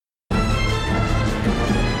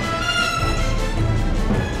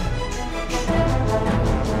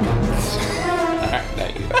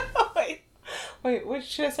Wait,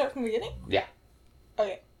 should I start from the beginning? Yeah.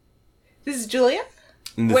 Okay. This is Julia?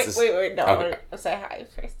 Wait, No, okay. I'll say hi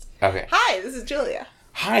first. Okay. Hi, this is Julia.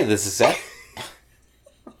 Hi, this is Seth.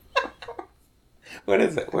 What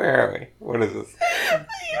is it? Where are we? What is this? You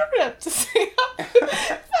don't have to say hi.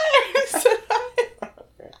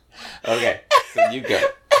 Okay, so you go.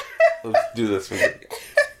 Let's do this one.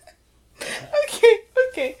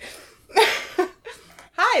 Okay.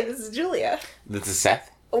 Hi, this is Julia. This is Seth.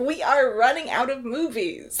 We are running out of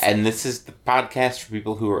movies. And this is the podcast for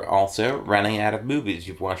people who are also running out of movies.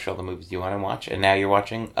 You've watched all the movies you want to watch, and now you're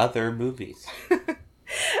watching other movies.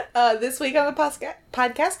 This week on the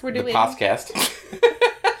podcast, we're doing... The podcast.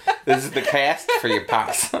 This is the cast for your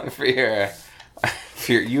posse. For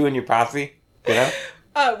you and your posse, you know?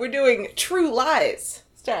 We're doing True Lies,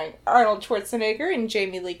 starring Arnold Schwarzenegger and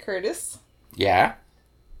Jamie Lee Curtis. Yeah.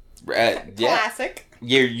 Yeah. Classic.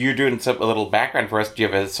 You're doing a little background for us. Do you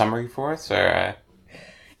have a summary for us? Or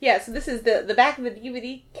Yeah, so this is the back of the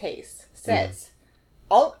DVD case. Says,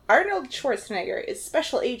 Arnold Schwarzenegger is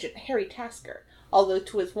Special Agent Harry Tasker, although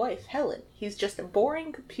to his wife, Helen, he's just a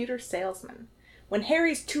boring computer salesman. When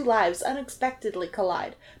Harry's two lives unexpectedly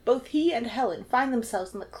collide, both he and Helen find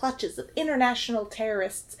themselves in the clutches of international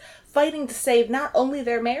terrorists, fighting to save not only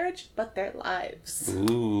their marriage, but their lives.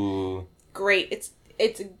 Ooh. Great.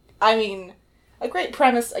 It's a great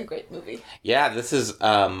premise, a great movie. Yeah, this is,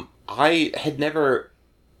 I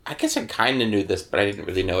guess I kind of knew this, but I didn't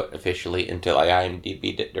really know it officially until I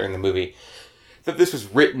IMDb'd it during the movie, that this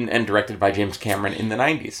was written and directed by James Cameron in the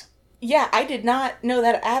 90s. Yeah, I did not know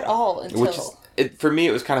that at all until... For me,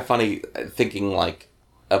 it was kind of funny thinking,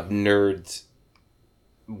 of nerds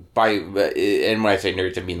and when I say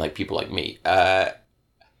nerds, I mean, people like me.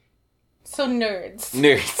 So nerds.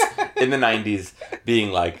 Nerds in the 90s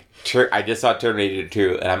being I just saw Terminator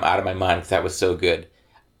 2 and I'm out of my mind because that was so good.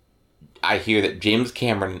 I hear that James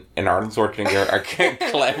Cameron and Arnold Schwarzenegger are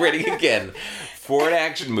collaborating again for an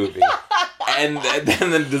action movie. And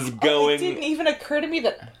then just going... It didn't even occur to me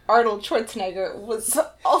that Arnold Schwarzenegger was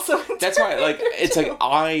also in That's why, it's 2.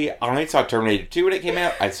 I saw Terminator 2 when it came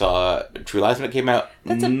out. I saw True Lies when it came out.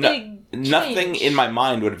 That's a big change. Nothing in my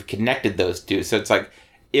mind would have connected those two. So it's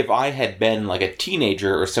if I had been a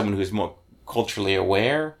teenager or someone who's more culturally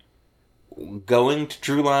aware, going to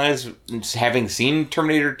True Lies, having seen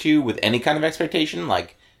Terminator 2 with any kind of expectation,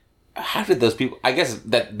 how did those people... I guess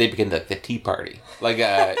that they became the Tea Party. Like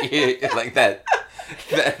that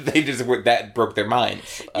they just were... That broke their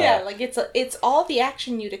minds. Yeah, it's all the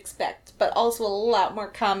action you'd expect, but also a lot more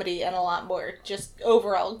comedy and a lot more just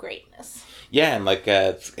overall greatness. Yeah, and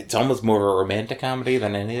it's almost more of a romantic comedy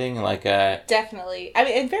than anything. Definitely. I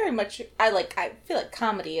mean, and very much... I feel like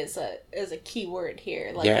comedy is a key word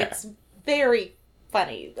here. It's very...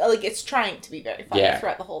 funny. It's trying to be very funny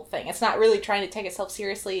throughout the whole thing. It's not really trying to take itself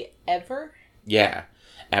seriously ever. Yeah,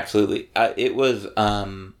 absolutely. It was,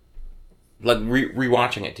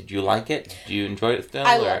 rewatching it, did you like it? Did you enjoy it still?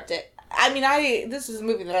 I loved it. I mean, this is a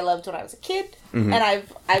movie that I loved when I was a kid, and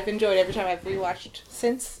I've enjoyed every time I've rewatched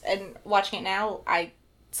since, and watching it now, I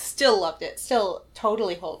still loved it. Still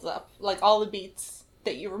totally holds up. All the beats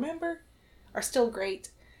that you remember are still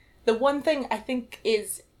great. The one thing I think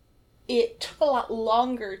is... It took a lot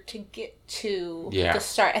longer to get to the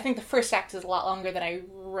start. I think the first act is a lot longer than I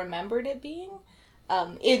remembered it being.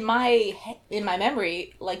 In my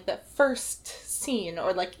memory, the first scene,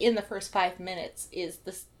 or in the first 5 minutes, is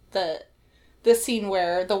the scene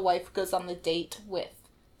where the wife goes on the date with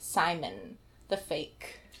Simon, the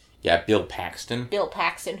fake. Yeah, Bill Paxton,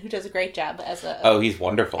 who does a great job as a... Oh, he's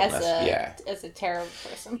wonderful in this. As a terrible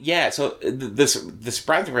person. Yeah, so the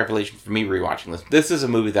surprising revelation for me rewatching this is a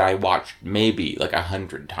movie that I watched maybe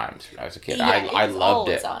 100 times when I was a kid. Yeah, I loved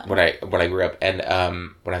it on. when I grew up, and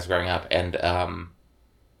when I was growing up, and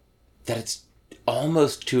that it's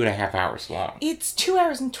almost 2.5 hours long. It's 2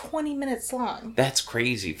 hours and 20 minutes long. That's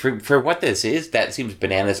crazy. For what this is, that seems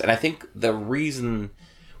bananas, and I think the reason...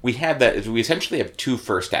 we have that is we essentially have 2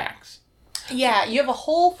 first acts. Yeah, you have a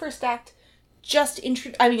whole first act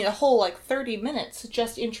a whole 30 minutes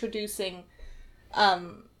just introducing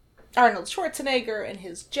Arnold Schwarzenegger and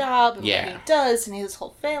his job and what he does and his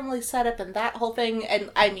whole family setup and that whole thing. And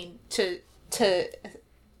to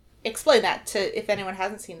explain that to if anyone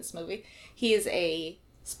hasn't seen this movie, he is a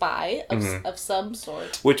spy of some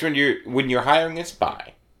sort. Which when you're hiring a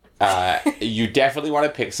spy, you definitely want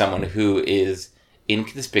to pick someone who is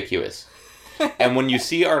inconspicuous. And when you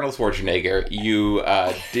see Arnold Schwarzenegger,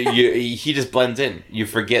 he just blends in. You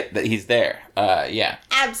forget that he's there. Yeah.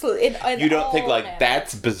 Absolutely. You don't think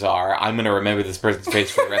that's bizarre. I'm going to remember this person's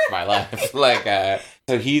face for the rest of my life.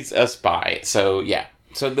 So he's a spy. So yeah.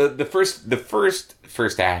 So the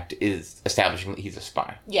first act is establishing that he's a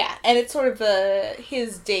spy. Yeah, and it's sort of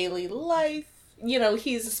his daily life. You know,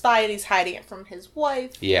 he's a spy and he's hiding it from his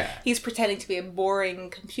wife. Yeah. He's pretending to be a boring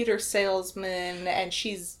computer salesman, and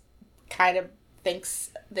she's kind of thinks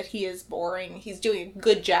that he is boring. He's doing a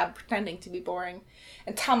good job pretending to be boring.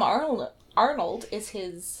 And Tom Arnold is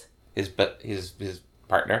his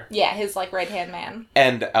partner. Yeah, his like right-hand man.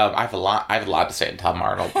 And I have a lot to say on Tom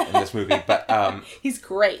Arnold in this movie, but he's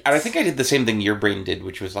great. And I think I did the same thing your brain did,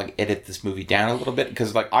 which was like edit this movie down a little bit,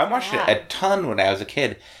 because like I watched it a ton when I was a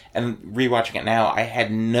kid, and rewatching it now, I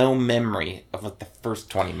had no memory of like the first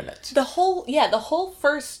 20 minutes.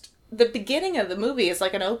 The beginning of the movie is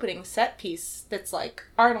like an opening set piece that's like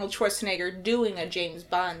Arnold Schwarzenegger doing a James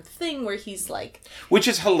Bond thing where he's like... Which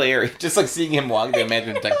is hilarious. Just like seeing him walk the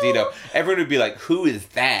Imagine tuxedo, everyone would be like, who is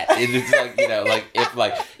that? And it's like, you know, like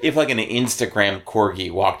if an Instagram corgi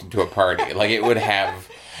walked into a party, like it would have...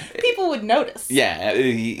 People would notice. Yeah,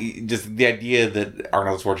 just the idea that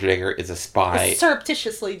Arnold Schwarzenegger is a spy. Is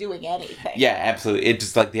surreptitiously doing anything. Yeah, absolutely. It's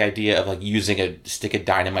just like the idea of like using a stick of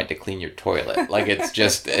dynamite to clean your toilet. Like it's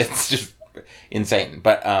just insane.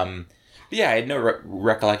 But yeah, I had no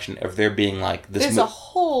recollection of there being like this. There's a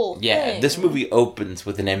whole thing. Yeah, this movie opens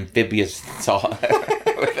with an amphibious saw.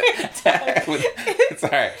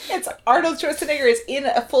 Sorry. It's Arnold Schwarzenegger is in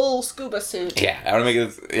a full scuba suit. Yeah, I want to make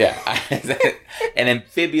this. Yeah, an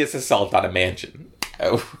amphibious assault on a mansion.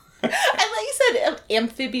 Oh. And like you said,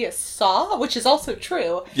 amphibious saw, which is also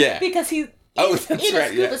true. Yeah. Because he in a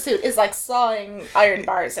scuba suit is like sawing iron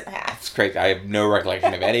bars in half. It's crazy. I have no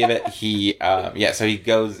recollection of any of it. He, so he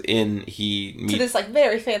goes in, he meets... to this like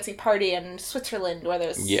very fancy party in Switzerland where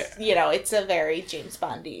there's, you know, it's a very James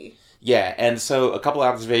Bondy. Yeah, and so a couple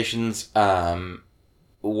observations.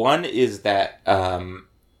 One is that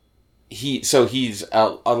he's a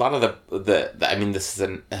lot of the I mean, this is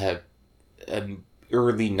an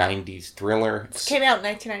early 90s thriller. It came out in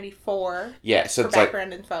 1994. Yeah, so for it's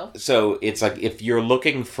background info. So it's like if you're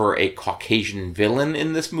looking for a Caucasian villain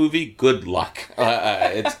in this movie, good luck.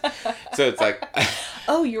 It's like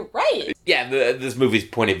oh, you're right. Yeah, this movie's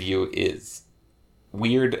point of view is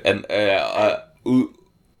weird and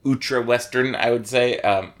ultra western, I would say.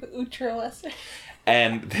 Ultra western.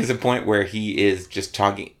 And there's a point where he is just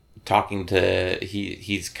talking to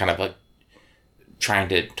he's kind of like trying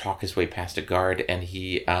to talk his way past a guard, and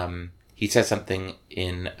he says something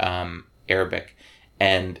in Arabic,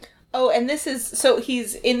 and this is so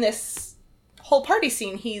he's in this whole party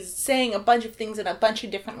scene. He's saying a bunch of things in a bunch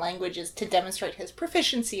of different languages to demonstrate his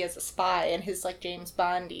proficiency as a spy and his like James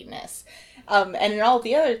Bondiness. And in all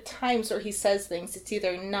the other times where he says things, it's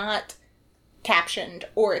either not captioned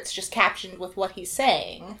or it's just captioned with what he's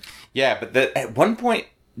saying. Yeah, but at one point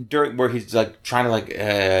during where he's like trying to like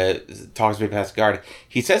talk his way past the guard,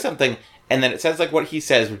 he says something, and then it says like what he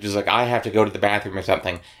says, which is like I have to go to the bathroom or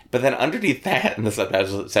something. But then underneath that in the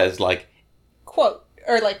subtitles it says like quote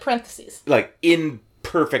or like parentheses, like in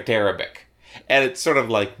perfect Arabic, and it's sort of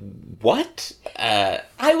like what?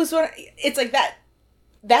 I was wondering. It's like that.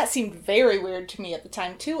 That seemed very weird to me at the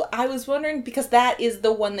time, too. I was wondering, because that is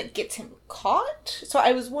the one that gets him caught. So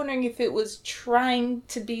I was wondering if it was trying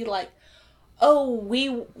to be like,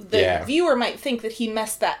 viewer might think that he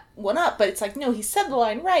messed that one up. But it's like, no, he said the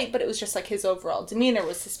line right, but it was just like his overall demeanor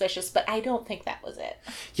was suspicious. But I don't think that was it.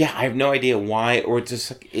 Yeah, I have no idea why, or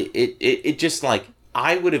just like, it just like,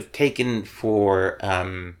 I would have taken for,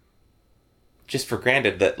 just for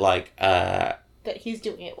granted that like, that he's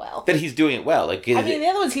doing it well. Like, I mean, the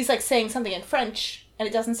other ones, he's like saying something in French, and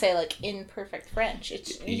it doesn't say like in perfect French.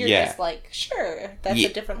 You're just like, sure, that's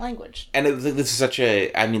a different language. And this is such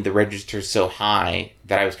the register's so high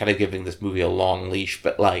that I was kind of giving this movie a long leash,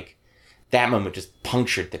 but like that moment just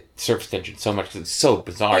punctured the surface tension so much because it's so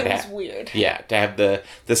bizarre. It was weird. Yeah, to have the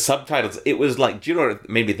subtitles. It was like, do you know what it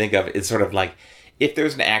made me think of? It's sort of like if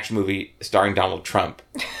there's an action movie starring Donald Trump,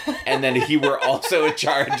 and then he were also in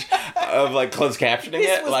charge of like closed captioning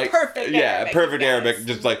this it, was like perfect. Yeah, Arabic, perfect guys. Arabic,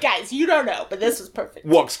 just like guys, you don't know, but this was perfect.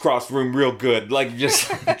 Walks across the room real good, like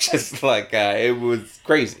just like it was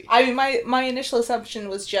crazy. I mean, my initial assumption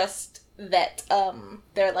was just that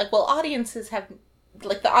they're like, well, audiences have.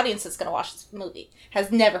 Like, the audience that's going to watch this movie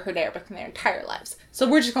has never heard Arabic in their entire lives. So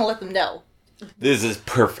we're just going to let them know. This is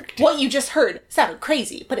perfect. What you just heard sounded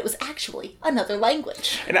crazy, but it was actually another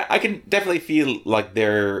language. And I can definitely feel like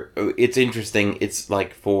it's interesting. It's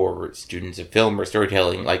like for students of film or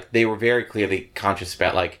storytelling, like they were very clearly conscious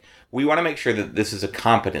about like, we want to make sure that this is a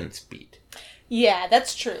competence beat. Yeah,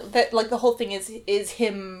 that's true. That like the whole thing is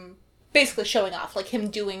him basically showing off, like him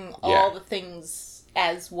doing all the things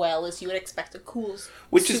as well as you would expect a cool.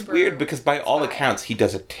 Which is super weird because by all spy. accounts he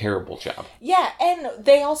does a terrible job. Yeah, and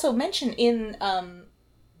they also mention in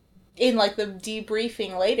like the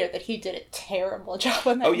debriefing later that he did a terrible job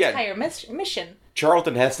on that entire mission.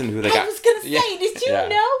 Charlton Heston, who they got. I was gonna say, did you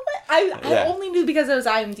know? I only knew because I was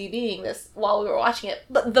IMDbing this while we were watching it.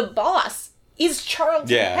 But the boss is Charlton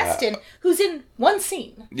Heston, who's in one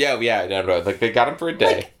scene. No, like they got him for a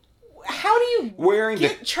day. Like, how do you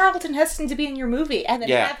get Charlton Heston to be in your movie and then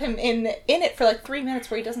have him in it for like 3 minutes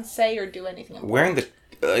where he doesn't say or do anything important?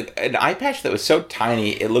 Wearing an eye patch that was so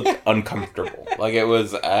tiny it looked uncomfortable. Like it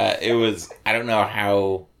was I don't know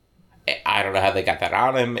how they got that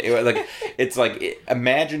on him. It was like it's like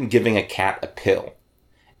imagine giving a cat a pill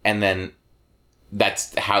and then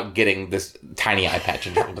that's how getting this tiny eye patch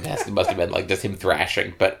in Charlton Heston must have been like just him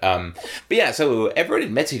thrashing. But yeah, so everyone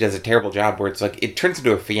admits he does a terrible job where it's like it turns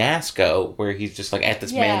into a fiasco where he's just like at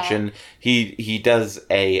this mansion. He does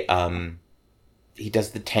he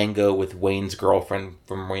does the tango with Wayne's girlfriend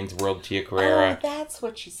from Wayne's World, Tia Carrera. Oh, that's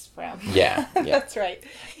what she's from. Yeah. That's right.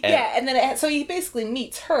 And then so he basically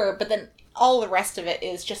meets her, but then all the rest of it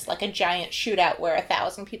is just like a giant shootout where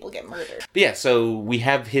 1,000 people get murdered. But yeah, so we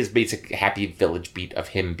have his basic Happy Village beat of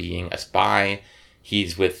him being a spy.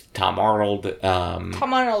 He's with Tom Arnold.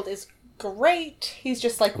 Tom Arnold is great. He's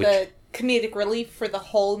just like the comedic relief for the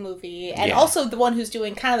whole movie. And also the one who's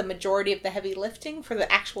doing kind of the majority of the heavy lifting for the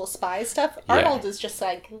actual spy stuff. Arnold is just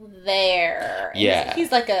like there. And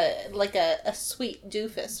he's like a sweet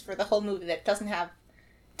doofus for the whole movie that doesn't have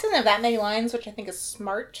that many lines, which I think is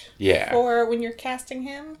smart for when you're casting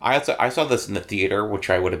him. I saw this in the theater, which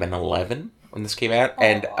I would have been 11 when this came out.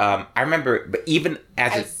 And I remember, but even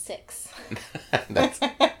as I was 6.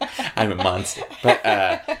 I'm a monster.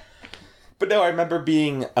 But no, I remember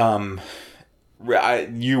being, you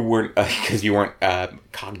weren't, because you weren't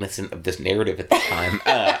cognizant of this narrative at the time,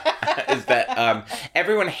 is that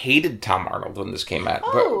everyone hated Tom Arnold when this came out.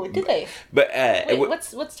 Oh, did they? But wait,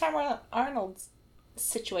 what's Tom Arnold's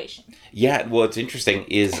situation? Yeah, well, it's interesting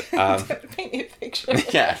is... paint me a picture. Early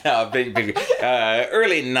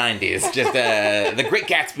 90s, just the Great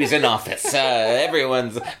Gatsby's in office.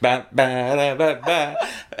 Everyone's...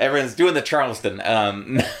 everyone's doing the Charleston.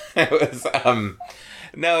 It was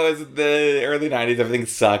the early 90s. Everything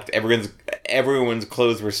sucked. Everyone's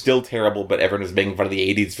clothes were still terrible, but everyone was making fun of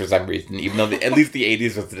the 80s for some reason, even though at least the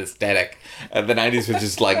 80s was an aesthetic. The 90s was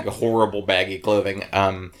just like horrible baggy clothing.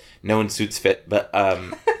 No one's suits fit, but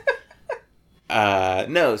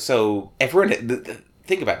no. So everyone,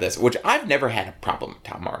 think about this, which I've never had a problem with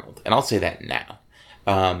Tom Arnold, and I'll say that now.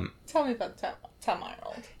 Tell me about Tom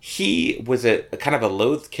Arnold. He was a kind of a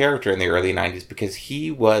loathed character in the early 90s because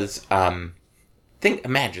he was think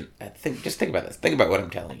about this. Think about what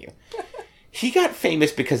I'm telling you. He got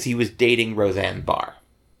famous because he was dating Roseanne Barr.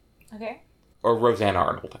 Okay. Or Roseanne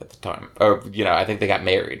Arnold at the time. Or, I think they got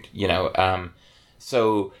married,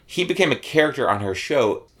 So he became a character on her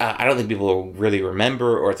show. I don't think people really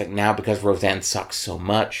remember, or it's like now because Roseanne sucks so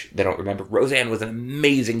much, they don't remember. Roseanne was an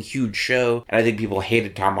amazing, huge show. And I think people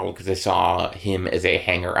hated Tom Arnold because they saw him as a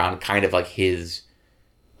hanger-on, kind of like his,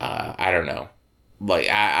 I don't know. Like,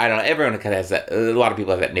 I don't know, everyone kind of has that, a lot of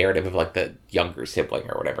people have that narrative of, like, the younger sibling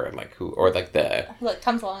or whatever, like, who, or, like, Like,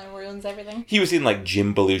 comes along and ruins everything. He was in, like,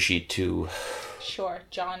 Jim Belushi too. Sure,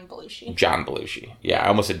 John Belushi. John Belushi. Yeah, I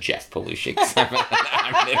almost said Jeff Belushi, because I'm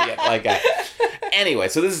an idiot. Like, anyway,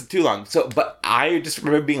 so this is too long. But I just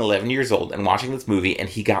remember being 11 years old and watching this movie, and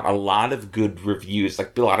he got a lot of good reviews.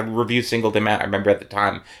 Like, a lot of reviews singled him out. I remember at the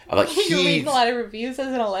time. Like, you were reading a lot of reviews as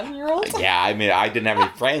an 11-year-old? Yeah, I mean, I didn't have any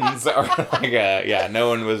friends. Or, like, no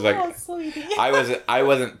one was like... Oh, sweetie. I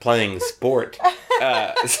wasn't playing sport.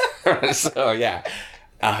 So, yeah.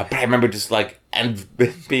 But I remember just, like, and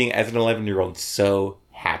being, as an 11-year-old, so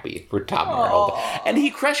happy for Tom Arnold. And he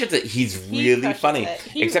crushes it. He's really funny.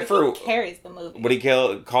 Except for... He carries the movie. When he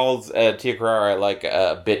calls Tia Carrera, like,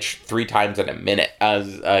 a bitch 3 times in a minute. I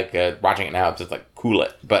was, like, watching it now, it's just, like, cool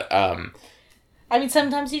it. But, I mean,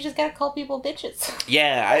 sometimes you just gotta call people bitches.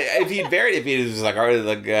 Yeah, if he was like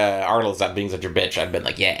Arnold's not being such a bitch, I'd been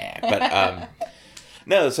like, yeah. But,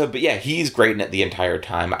 no, but yeah, he's great in it the entire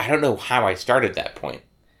time. I don't know how I started that point.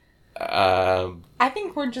 I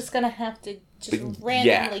think we're just gonna have to just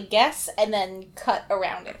randomly guess and then cut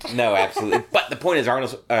around it. No, absolutely. But the point is,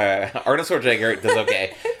 Arnold Schwarzenegger does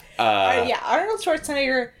okay. Arnold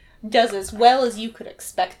Schwarzenegger does as well as you could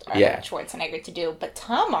expect Arnold Schwarzenegger to do, but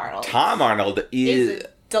Tom Arnold is a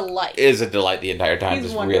delight. Is a delight the entire time.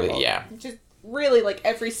 He's wonderful. Just really, like,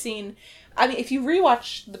 every scene. I mean, if you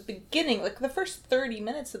rewatch the beginning, like the first 30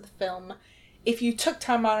 minutes of the film, if you took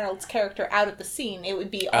Tom Arnold's character out of the scene, it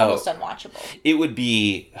would be almost unwatchable. It would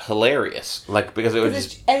be hilarious, like, because it would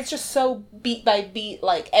just... And it's just so beat by beat,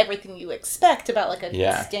 like, everything you expect about, like,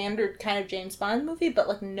 a standard kind of James Bond movie, but,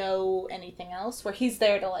 like, no anything else, where he's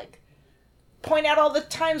there to, like, point out all the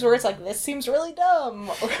times where it's like, this seems really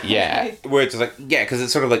dumb. Yeah, where it's like, yeah, because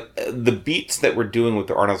it's sort of like, the beats that we're doing with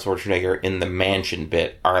the Arnold Schwarzenegger in the mansion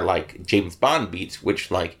bit are like James Bond beats,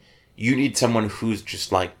 which, like, you need someone who's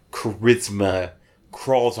just, like, charisma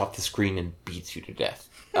crawls off the screen and beats you to death.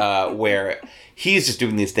 Where he's just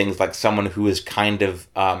doing these things like someone who is kind of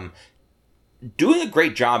doing a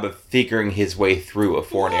great job of figuring his way through a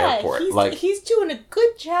foreign airport. He's doing a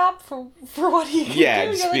good job for what he can do. Yeah,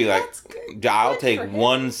 just be like, I'll take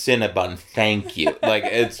one Cinnabon, thank you. Like,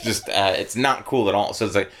 it's just, it's not cool at all. So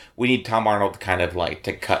it's like, we need Tom Arnold kind of, like,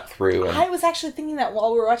 to cut through. And... I was actually thinking that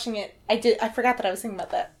while we were watching it. I forgot that I was thinking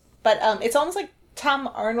about that. But it's almost like Tom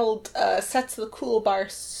Arnold sets the cool bar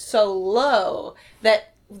so low that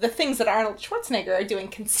the things that Arnold Schwarzenegger are doing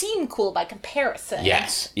can seem cool by comparison.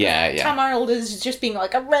 Yes. Yeah. Tom Arnold is just being,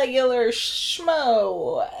 like, a regular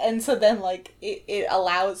schmo. And so then, like, it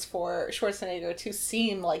allows for Schwarzenegger to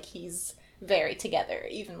seem like he's very together,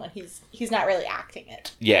 even when he's not really acting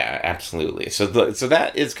it. Yeah, absolutely. So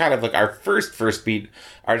that is kind of like our first beat.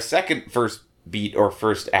 Our second first beat or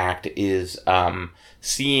first act is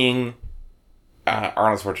seeing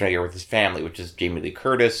Arnold Schwarzenegger with his family, which is Jamie Lee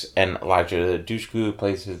Curtis and Elijah Dushku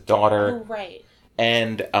plays his daughter. Oh, right.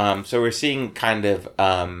 And so we're seeing kind of,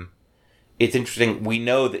 it's interesting, we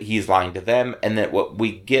know that he's lying to them, and that what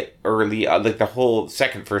we get early, like the whole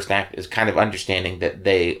first act is kind of understanding that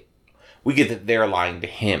we get that they're lying to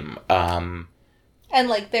him. And,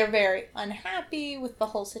 like, they're very unhappy with the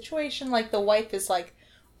whole situation. Like, the wife is, like,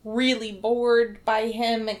 really bored by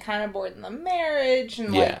him and kind of bored in the marriage,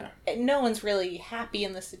 and like no one's really happy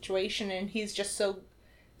in the situation, and he's just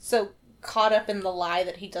so caught up in the lie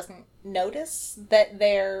that he doesn't notice that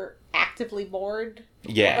they're actively bored.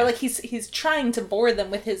 Or like he's trying to bore them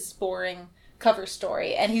with his boring cover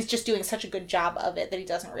story, and he's just doing such a good job of it that he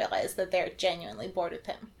doesn't realize that they're genuinely bored with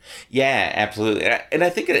him. Yeah, absolutely. And I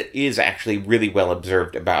think it is actually really well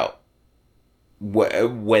observed about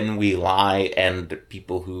when we lie, and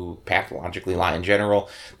people who pathologically lie in general,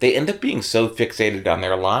 they end up being so fixated on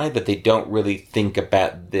their lie that they don't really think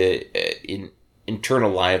about the internal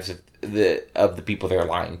lives of the people they're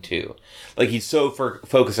lying to. Like, he's so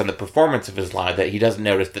focused on the performance of his lie that he doesn't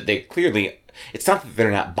notice that they clearly, it's not that they're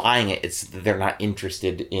not buying it, it's that they're not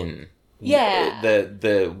interested in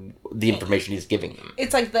the information he's giving them.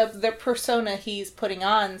 It's like the persona he's putting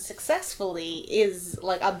on successfully is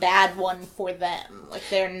like a bad one for them. Like,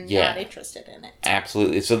 they're not interested in it.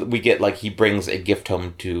 Absolutely. So we get, like, he brings a gift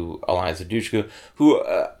home to Eliza Dushku, who,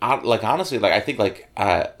 like, honestly, like, I think, like,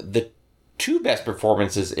 the two best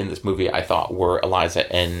performances in this movie, I thought, were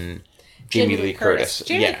Eliza and Jamie Lee Curtis.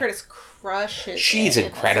 Jamie Lee Curtis crushes. She's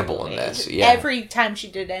incredible in this. Yeah. Every time she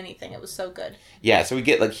did anything, it was so good. Yeah, so we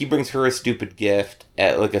get, like, he brings her a stupid gift,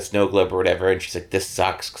 like a snow globe or whatever, and she's like, this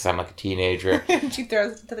sucks because I'm, like, a teenager. And she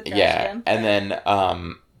throws it to the trash can.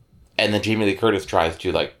 And then Jamie Lee Curtis tries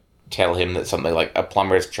to, like, tell him that something like a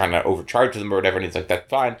plumber is trying to overcharge them or whatever, and he's like, that's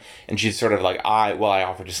fine. And she's sort of like, I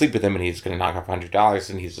offered to sleep with him, and he's going to knock off $100,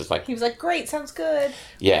 and he's just like... He was like, great, sounds good.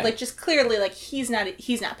 Yeah. Like, just clearly, like, he's not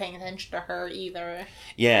paying attention to her either.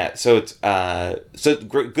 Yeah, so it's,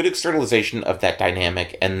 good externalization of that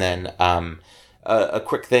dynamic, and then, a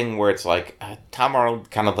quick thing where it's like, Tom Arnold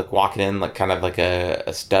kind of, like, walking in, like, kind of like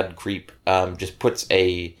a stud creep, just puts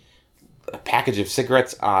a package of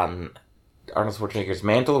cigarettes on Arnold Schwarzenegger's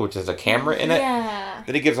mantle, which has a camera in it. Yeah.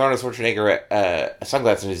 Then he gives Arnold Schwarzenegger a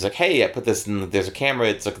sunglasses, and he's like, hey, I put this in, there's a camera,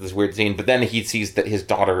 it's like this weird scene, but then he sees that his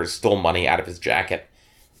daughter stole money out of his jacket.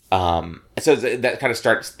 So that kind of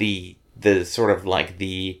starts the sort of, like,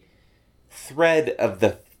 the thread of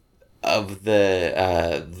the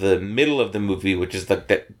middle of the movie, which is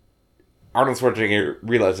that Arnold Schwarzenegger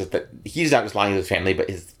realizes that he's not just lying to his family, but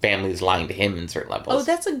his family is lying to him in certain levels. Oh,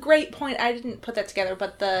 that's a great point. I didn't put that together,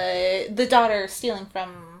 but the daughter stealing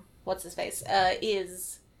from what's his face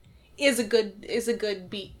is a good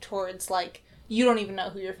beat towards, like, you don't even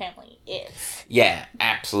know who your family is. Yeah,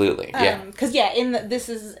 absolutely. Yeah, because this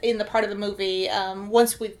is in the part of the movie.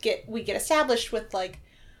 Once we get established with, like,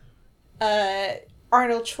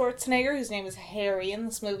 Arnold Schwarzenegger, whose name is Harry in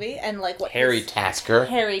this movie, and, like, what Harry Tasker.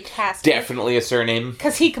 Harry Tasker. Definitely a surname.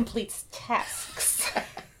 Because he completes tasks.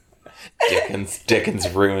 Dickens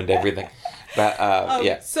ruined everything. But,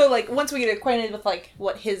 yeah. So, like, once we get acquainted with, like,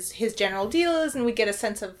 what his general deal is, and we get a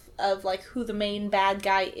sense of, like, who the main bad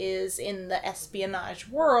guy is in the espionage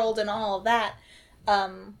world and all of that,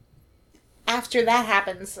 after that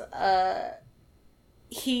happens,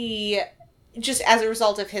 he, just as a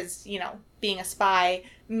result of his, being a spy,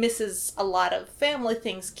 misses a lot of family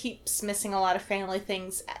things, keeps missing a lot of family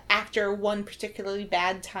things. After one particularly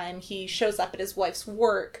bad time, he shows up at his wife's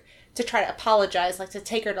work to try to apologize, like to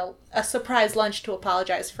take her to a surprise lunch to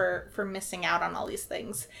apologize for missing out on all these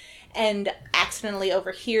things. And accidentally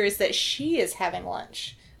overhears that she is having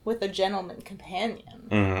lunch with a gentleman companion.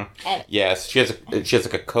 Mm-hmm. And yes, she has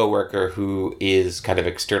like a coworker who is kind of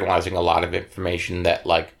externalizing a lot of information that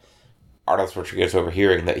like Arnold Schwarzenegger is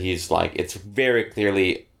overhearing. That he's like, it's very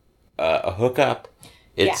clearly a hookup.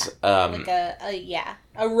 It's like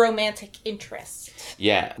a romantic interest.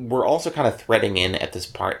 Yeah, we're also kind of threading in at this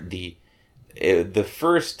part. The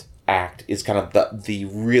first act is kind of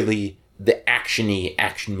the actiony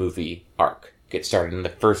action movie arc gets started in the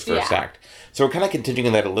first act. So we're kind of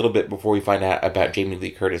continuing that a little bit before we find out about Jamie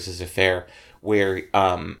Lee Curtis's affair, where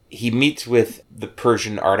he meets with the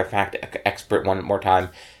Persian artifact expert one more time.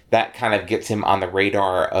 That kind of gets him on the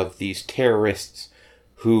radar of these terrorists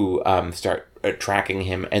who start tracking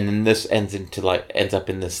him, and then this ends up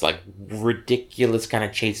in this like ridiculous kind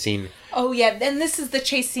of chase scene. Oh yeah, and this is the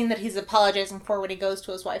chase scene that he's apologizing for when he goes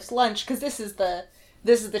to his wife's lunch, because this is the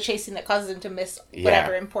chase scene that causes him to miss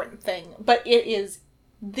whatever important thing. But it is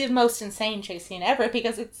the most insane chase scene ever,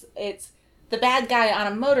 because it's the bad guy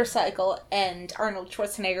on a motorcycle and Arnold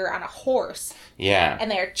Schwarzenegger on a horse. Yeah.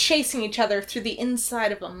 And they're chasing each other through the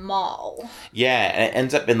inside of a mall. Yeah, and it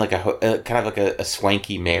ends up in like a kind of like a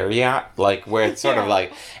swanky Marriott, like where it's sort of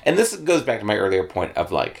like, and this goes back to my earlier point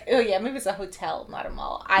of like, oh yeah, maybe it's a hotel, not a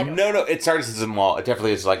mall. I don't know. No, it starts as a mall. It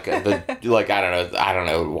definitely is like the like I don't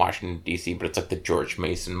know Washington D.C., but it's like the George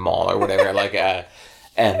Mason Mall or whatever. Like I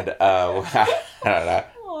don't know.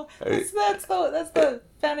 Oh, that's the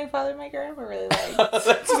founding father my grandma really liked.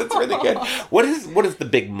 that's really good. What is the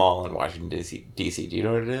big mall in Washington D.C.? Do you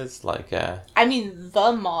know what it is? Like I mean,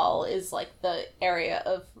 the mall is like the area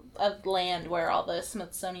of land where all the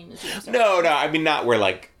Smithsonian museums are. No, I mean not where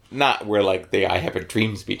the I Have a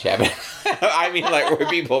Dream speech happened. I mean like where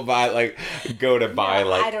people go to buy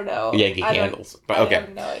I don't know. Yankee Candles. But okay. I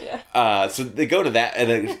have no idea. So they go to that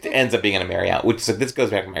and it ends up being in a Marriott, which is like, this goes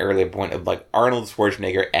back to my earlier point of like Arnold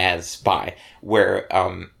Schwarzenegger as spy, where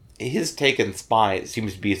his take on spy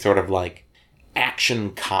seems to be sort of like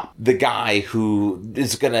action cop, the guy who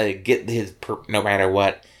is gonna get his perp no matter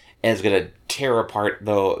what, and is gonna tear apart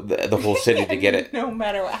the whole city to get it. No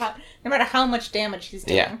matter how much damage he's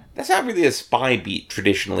doing. Yeah, that's not really a spy beat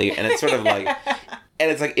traditionally, and it's sort of like,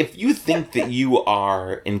 and it's like if you think that you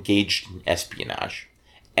are engaged in espionage,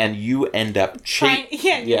 and you end up trying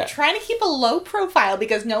to keep a low profile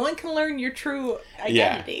because no one can learn your true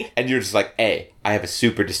identity. Yeah, and you're just like, A, I have a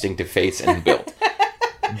super distinctive face and build.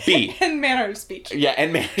 B, and manner of speech. Yeah,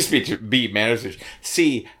 and manner of speech. B, manner of speech.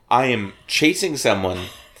 C, I am chasing someone.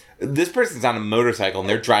 This person's on a motorcycle and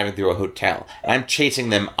they're driving through a hotel. And I'm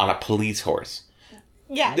chasing them on a police horse.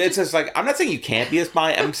 Yeah. It's just like, I'm not saying you can't be a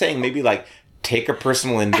spy. I'm saying maybe like take a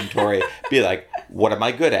personal inventory. Be like, what am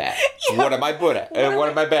I good at? Yeah. What am I good at? What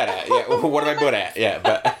am I bad at? Yeah. What am I good at? Yeah.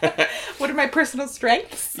 But what are my personal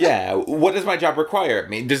strengths? Yeah. What does my job require? I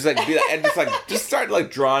mean, just like be like, and just start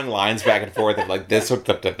like drawing lines back and forth of like this hooked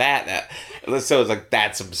up to that. So it's like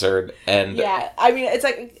that's absurd. And yeah, I mean, it's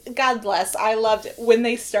like God bless. I loved it when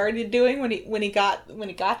they started doing when he got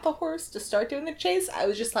the horse to start doing the chase. I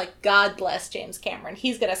was just like, God bless James Cameron.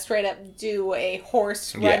 He's gonna straight up do a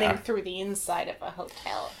horse running through the inside of a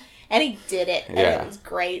hotel. And he did it, and it was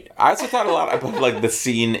great. I also thought a lot about like the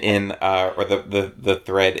scene in or the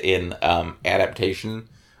thread in Adaptation,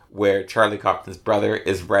 where Charlie Kaufman's brother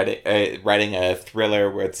is writing a thriller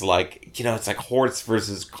where it's like, it's like horse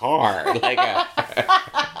versus car, like.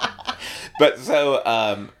 But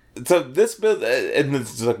so this build, and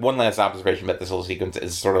this is like one last observation about this whole sequence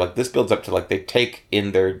is sort of like this builds up to like they take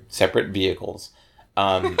in their separate vehicles.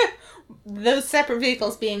 Those separate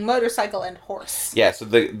vehicles being motorcycle and horse. Yeah, so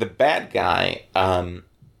the bad guy,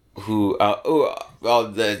 who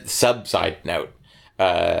the side note,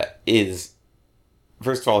 is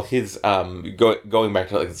first of all his going back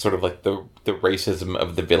to like sort of like the racism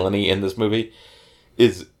of the villainy in this movie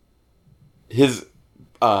is his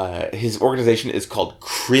organization is called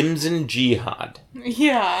Crimson Jihad.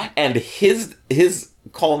 Yeah, and his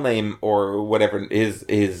call name or whatever his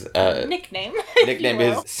nickname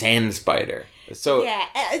is Sand Spider. So yeah,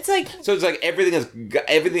 it's like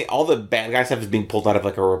everything. All the bad guy stuff is being pulled out of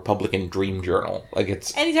like a Republican dream journal. Like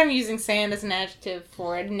it's anytime you're using sand as an adjective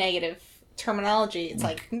for a negative terminology, it's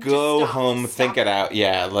like go home, think it out.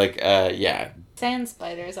 Yeah, like yeah. sand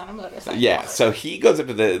spiders on a motorcycle. Yeah, so he goes up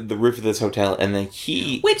to the roof of this hotel, and then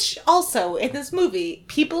Which, also, in this movie,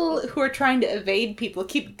 people who are trying to evade people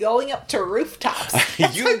keep going up to rooftops.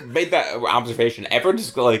 You made that observation. Everyone's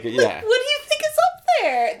just like, yeah. What do you think is up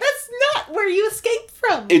there? That's not where you escaped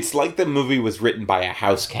from. It's like the movie was written by a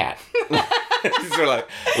house cat. So like,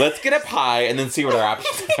 let's get up high and then see what our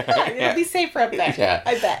options are. It'll be safer up there. Yeah.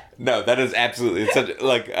 I bet. No, that is absolutely... It's such,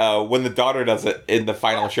 like, when the daughter does it in the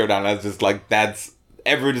final showdown, I was just like,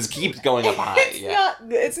 everyone just keeps going up high.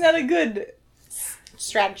 It's not a good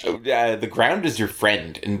strategy. The ground is your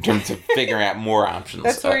friend in terms of figuring out more options.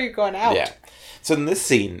 That's where you're going out. Yeah. So in this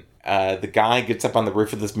scene, the guy gets up on the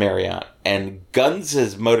roof of this Marriott and guns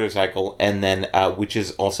his motorcycle, and then, which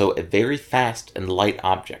is also a very fast and light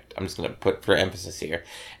object. I'm just going to put for emphasis here.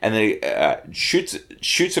 And then he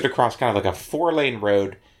shoots it across kind of like a 4-lane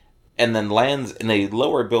road, and then lands in a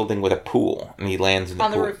lower building with a pool. And he lands in the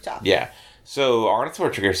pool. On the rooftop. Yeah. So Arnold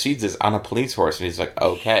Schwarzenegger sees this on a police horse, and he's like,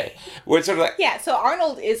 okay. Where it's sort of like... Yeah, so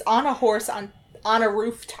Arnold is on a horse on a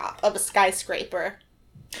rooftop of a skyscraper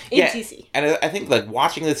in DC. And I think, like,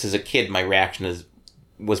 watching this as a kid, my reaction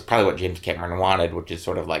was probably what James Cameron wanted, which is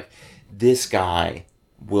sort of like, this guy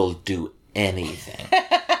will do anything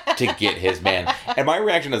to get his man. And my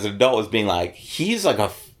reaction as an adult was being like, he's like a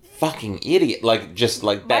fucking idiot. Like, just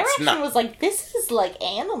like, that's not... My reaction was like, this is like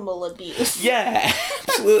animal abuse. Yeah,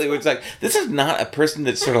 absolutely. It's like, this is not a person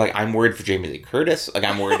that's sort of like, I'm worried for Jamie Lee Curtis. Like,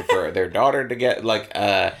 I'm worried for their daughter to get, like,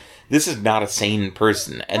 this is not a sane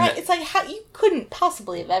person. And right, it's like, how you couldn't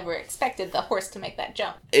possibly have ever expected the horse to make that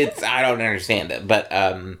jump. I don't understand it, but,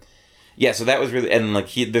 yeah, so that was really, and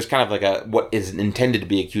like, there's kind of like what is intended to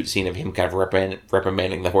be a cute scene of him kind of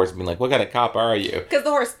reprimanding the horse and being like, what kind of cop are you? Because the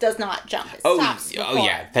horse does not jump. It stops before.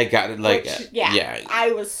 Yeah, thank God. Like, yeah,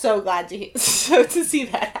 I was so glad to see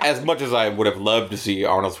that happen. As much as I would have loved to see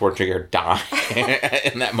Arnold Schwarzenegger die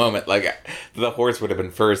in that moment, like, the horse would have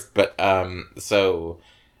been first, but, so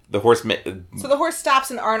the horse... So the horse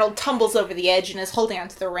stops and Arnold tumbles over the edge and is holding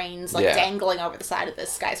onto the reins, like, dangling over the side of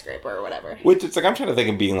this skyscraper or whatever. Which, it's like, I'm trying to think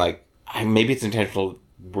of being like, maybe it's intentional.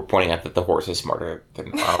 We're pointing out that the horse is smarter than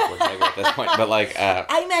Arnold Schwarzenegger at this point, but like... I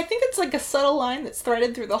mean, I think it's like a subtle line that's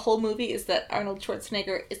threaded through the whole movie is that Arnold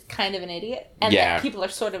Schwarzenegger is kind of an idiot, and that people are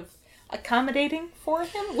sort of accommodating for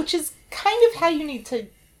him, which is kind of how you need to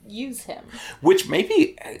use him. Which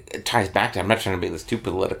maybe ties back to, I'm not trying to make this too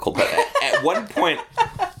political, but at one point,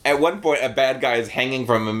 a bad guy is hanging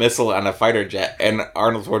from a missile on a fighter jet, and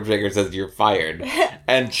Arnold Schwarzenegger says, "You're fired,"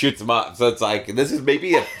 and shoots him up. So it's like, this is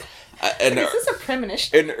maybe this is a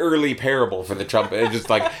premonition. An early parable for the Trump. It's just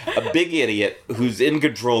like a big idiot who's in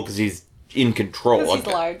control because he's in control. Because he's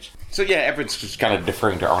large. So yeah, everyone's just kind of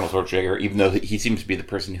deferring to Arnold Schwarzenegger, even though he seems to be the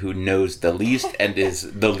person who knows the least and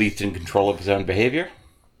is the least in control of his own behavior.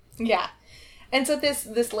 Yeah. And so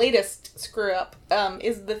this latest screw-up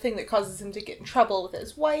is the thing that causes him to get in trouble with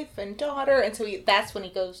his wife and daughter, and so that's when he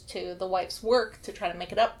goes to the wife's work to try to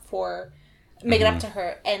make it up to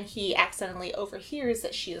her, and he accidentally overhears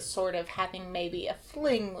that she is sort of having maybe a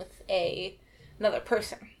fling with another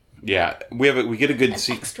person. Yeah, we get a good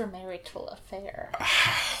scene. Extramarital affair.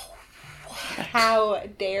 How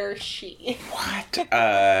dare she? What?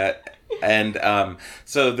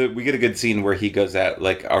 We get a good scene where he goes out,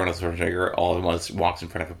 like Arnold Schwarzenegger all at once walks in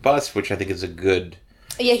front of a bus, which I think is a good...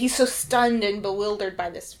 Yeah, he's so stunned and bewildered by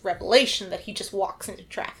this revelation that he just walks into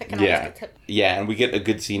traffic. And yeah, and we get a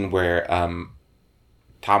good scene where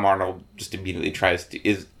Tom Arnold just immediately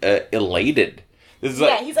is elated. This is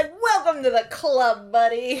he's like, welcome to the club,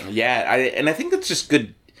 buddy. Yeah, I think that's just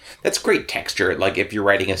good. That's great texture. Like, if you're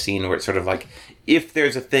writing a scene where it's sort of like, if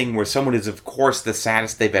there's a thing where someone is, of course, the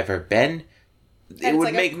saddest they've ever been, it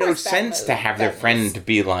would make no sense to have their friend to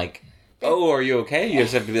be like, oh, are you okay? You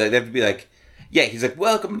just have to be like, they have to be like, yeah, he's like,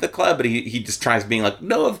 welcome to the club, but he just tries being like,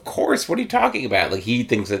 no, of course, what are you talking about? Like, he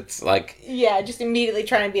thinks it's like... Yeah, just immediately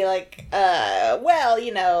trying to be like, well,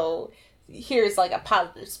 you know, here's like a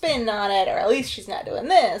positive spin on it, or at least she's not doing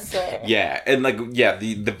this. Or... Yeah, and like, yeah,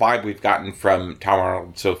 the vibe we've gotten from Tom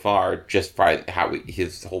Arnold so far, just by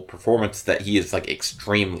his whole performance, that he is like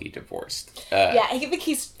extremely divorced. Yeah, I think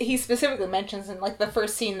he specifically mentions in like the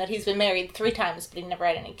first scene that he's been married 3 times, but he never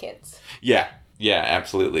had any kids. Yeah,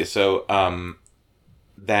 absolutely. So,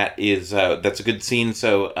 that's a good scene.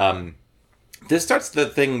 So, this starts the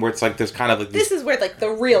thing where it's like there's kind of like this is where like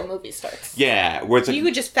the real movie starts. Yeah, where it's like, you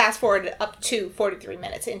could just fast forward up to 43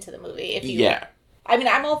 minutes into the movie if you. Yeah. I mean,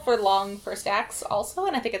 I'm all for long first acts also,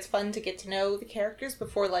 and I think it's fun to get to know the characters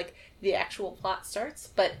before like the actual plot starts.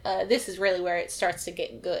 But this is really where it starts to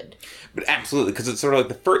get good. But absolutely, because it's sort of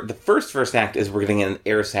like the first act is we're getting an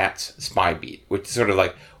AirSats spy beat, which is sort of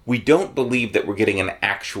like, we don't believe that we're getting an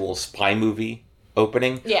actual spy movie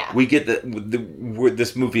opening. Yeah. We get where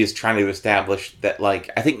this movie is trying to establish that, like,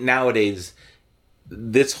 I think nowadays,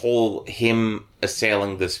 this whole him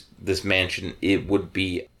assailing this mansion, it would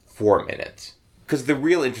be 4 minutes. Because the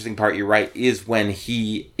real interesting part, you're right, is when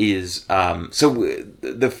he is,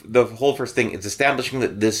 the whole first thing is establishing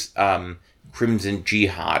that this Crimson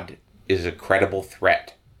Jihad is a credible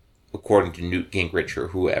threat, according to Newt Gingrich or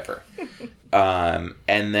whoever. And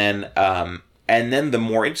then the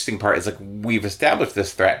more interesting part is, like, we've established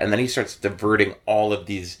this threat, and then he starts diverting all of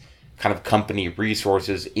these kind of company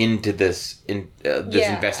resources into this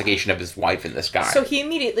investigation of his wife and this guy. So he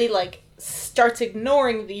immediately, like, starts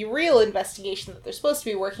ignoring the real investigation that they're supposed to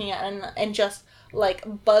be working on and just,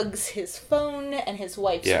 like, bugs his phone and his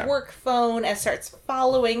wife's work phone and starts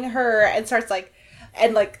following her and starts, like...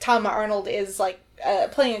 And, like, Tom Arnold is, like,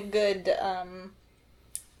 playing a good,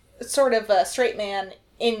 sort of a straight man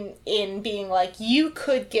in being like, you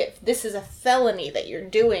could get... This is a felony that you're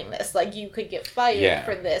doing this. Like, you could get fired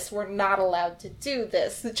for this. We're not allowed to do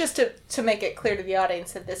this. Just to make it clear to the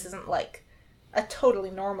audience that this isn't, like, a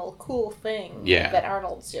totally normal, cool thing that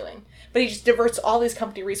Arnold's doing. But he just diverts all these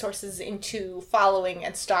company resources into following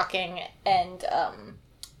and stalking and,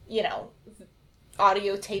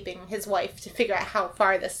 audio taping his wife to figure out how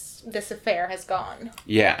far this affair has gone.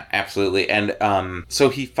 Yeah, absolutely. And so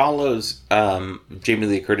he follows Jamie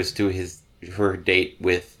Lee Curtis to her date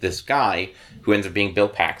with this guy who ends up being Bill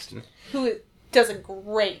Paxton, who does a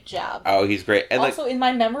great job. Oh, he's great. And also, in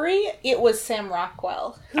my memory, it was Sam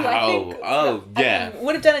Rockwell, who I think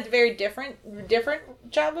would have done a very different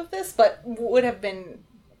job of this, but would have been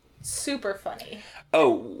super funny.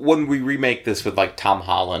 Oh, when we remake this with, like, Tom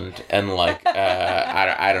Holland and, like,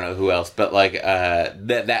 I don't know who else, but, like,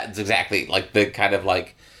 that's exactly, like, the kind of,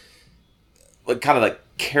 like,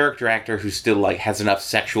 character actor who still, like, has enough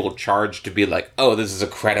sexual charge to be like, oh, this is a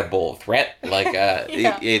credible threat. Like,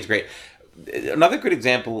 it's great. Another good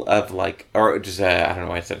example of, like, or just, I don't know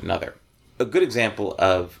why I said another. A good example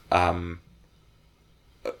of a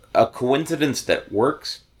coincidence that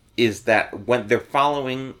works is that when they're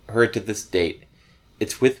following her to this date,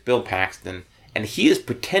 it's with Bill Paxton, and he is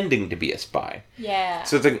pretending to be a spy. Yeah.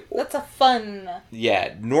 So it's like, that's a fun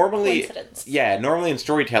coincidence. Yeah, normally in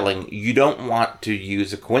storytelling, you don't want to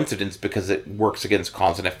use a coincidence because it works against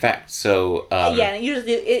cause and effect. So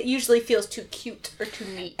it usually feels too cute or too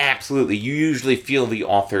neat. Absolutely. You usually feel the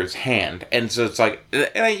author's hand. And so it's like,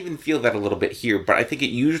 and I even feel that a little bit here, but I think it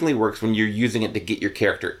usually works when you're using it to get your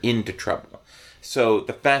character into trouble. So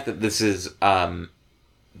the fact that this is I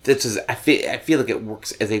feel like it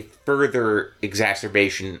works as a further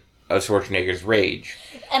exacerbation of Schwarzenegger's rage.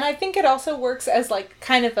 And I think it also works as, like,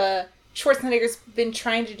 kind of a... Schwarzenegger's been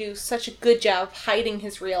trying to do such a good job hiding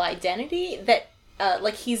his real identity that,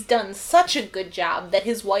 he's done such a good job that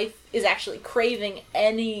his wife is actually craving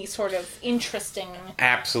any sort of interesting...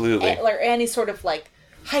 Absolutely. Or any sort of, like,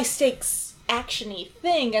 high-stakes action-y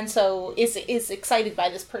thing, and so is excited by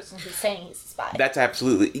this person who's saying he's a spy. That's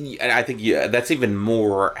absolutely, and I think that's even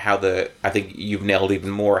more how I think you've nailed even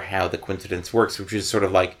more how the coincidence works, which is sort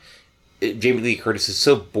of like Jamie Lee Curtis is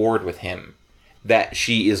so bored with him that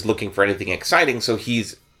she is looking for anything exciting, so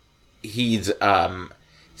he's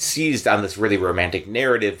seized on this really romantic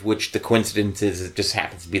narrative, which the coincidence is it just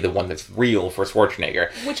happens to be the one that's real for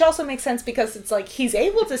Schwarzenegger. Which also makes sense because it's like he's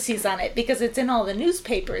able to seize on it because it's in all the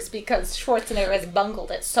newspapers because Schwarzenegger has bungled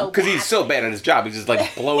it so bad. Because he's so bad at his job, he's just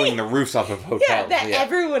like blowing the roofs off of hotels.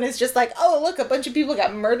 Everyone is just like, oh, look, a bunch of people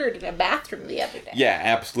got murdered in a bathroom the other day. Yeah,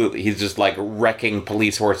 absolutely. He's just like wrecking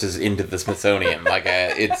police horses into the Smithsonian.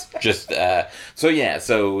 It's just,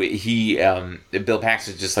 so he, Bill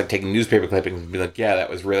Paxton's just like taking newspaper clippings and be like, yeah, that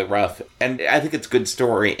was really rough. And I think it's a good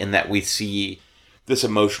story in that we see this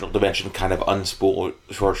emotional dimension kind of unspool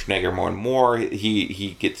Schwarzenegger more and more.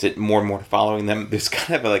 He gets it more and more following them. There's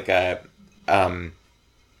kind of like a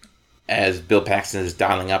as Bill Paxton is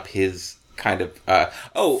dialing up his kind of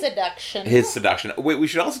seduction. His seduction. Wait, we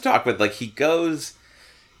should also talk about they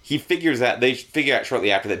figure out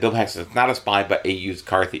shortly after that Bill Paxton is not a spy but a used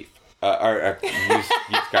car thief. Used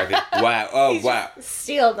car thief. Wow. Oh, he's wow.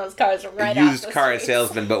 Stealing those cars right off Used car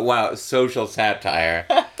salesman, but wow, social satire.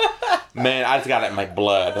 Man, I just got it in my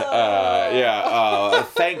blood.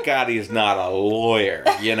 Thank God he's not a lawyer,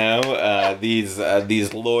 you know? These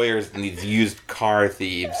lawyers and these used car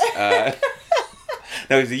thieves. No,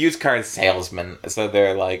 he's a used car salesman. So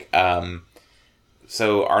they're like,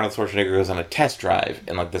 so Arnold Schwarzenegger goes on a test drive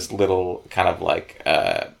in like this little kind of like,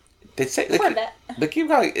 they say, Corvette.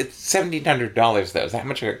 It's $1,700 though. Is that how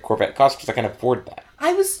much a Corvette costs? Because I can afford that.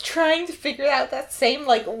 I was trying to figure out that same,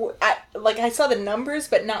 like, I saw the numbers,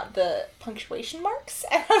 but not the punctuation marks,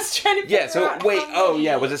 and I was trying to figure out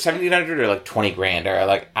was it 1,700 or like 20 grand or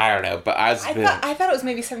like, I don't know, but I thought it was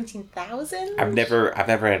maybe 17,000. I've never had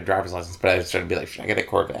a driver's license, but I was trying to be like, should I get a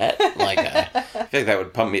Corvette? Like, I feel like that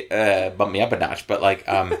would bump me up a notch, but like,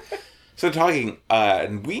 so talking,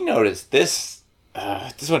 and we noticed this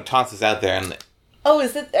one tosses out there, and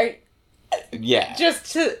is it? Yeah.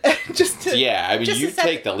 Just to yeah, I mean, you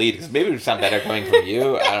take the lead, because maybe it would sound better coming from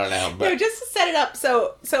you. I don't know. But no, just to set it up.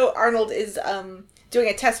 So Arnold is doing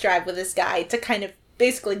a test drive with this guy to kind of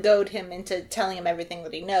basically goad him into telling him everything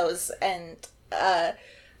that he knows. And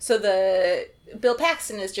so the Bill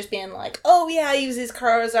Paxton is just being like, oh, yeah, I use these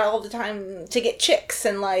cars all the time to get chicks.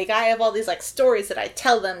 And, like, I have all these, like, stories that I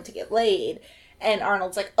tell them to get laid. And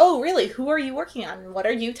Arnold's like, oh, really? Who are you working on? What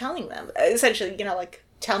are you telling them? Essentially, you know, like,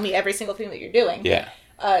 tell me every single thing that you're doing. Yeah.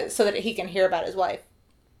 So that he can hear about his wife.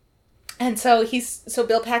 And so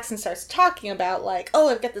Bill Paxton starts talking about, like, oh,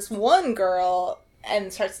 I've got this one girl,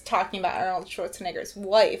 and starts talking about Arnold Schwarzenegger's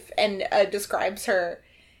wife, and describes her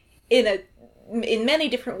in many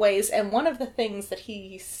different ways. And one of the things that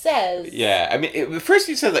he says... Yeah, I mean, first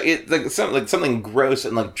he said, something gross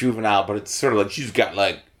and, like, juvenile, but it's sort of like, she's got,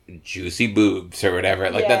 like, juicy boobs or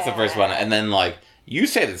whatever. Like, that's the first one. And then, like... You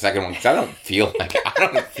say the second one, because I don't feel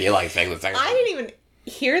like saying the second one. I didn't even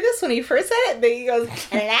hear this when he first said it, but he goes,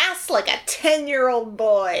 an ass like a 10-year-old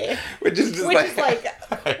boy. Which is like,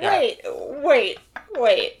 wait.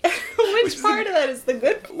 Which part of that is the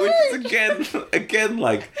good part? Which is, again,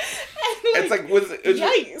 like,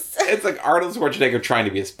 yikes. It's like Arnold Schwarzenegger trying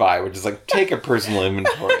to be a spy, which is like, take a personal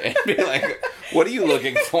inventory and be like, what are you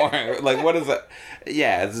looking for? Like, what is that?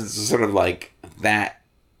 Yeah, it's sort of like that.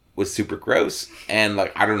 Was super gross, and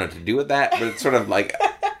like I don't know what to do with that, but it's sort of like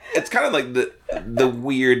it's kind of like the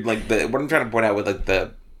weird, like what I'm trying to point out with like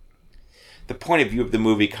the point of view of the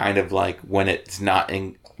movie, kind of like when it's not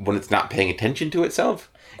paying attention to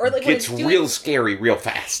itself, or like it's real scary real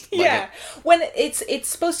fast. Yeah, when it's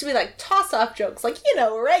supposed to be like toss off jokes, like, you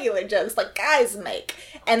know, regular jokes like guys make,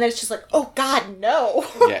 and then it's just like, oh God, no.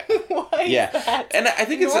 Yeah. Why is that? And I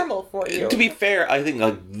think normal for you. To be fair, I think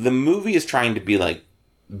like the movie is trying to be like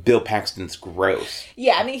Bill Paxton's gross.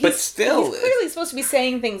 Yeah, I mean, he's clearly supposed to be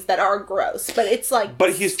saying things that are gross, but it's like...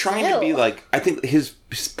 But he's trying to be like... I think his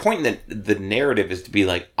point that the narrative is to be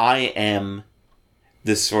like, I am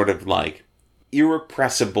this sort of like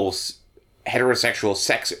irrepressible heterosexual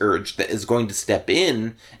sex urge that is going to step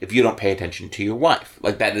in if you don't pay attention to your wife.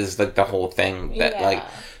 Like, that is like the whole thing that like...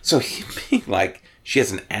 So he being like... She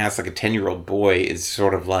has an ass like a 10-year-old boy is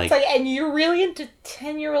sort of like... And you're really into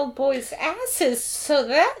 10-year-old boys' asses, so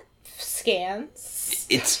that scans.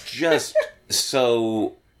 It's just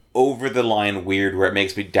so over-the-line weird where it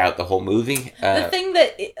makes me doubt the whole movie. The thing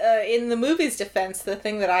that, in the movie's defense, the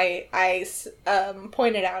thing that I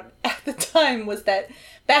pointed out at the time was that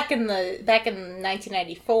back in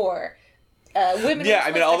 1994... women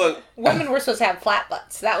were supposed to have flat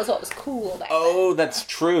butts. That was what was cool back then. That's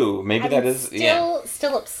true. Maybe that is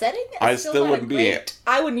still upsetting. I still wouldn't be.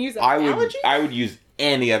 I wouldn't use that analogy. I would use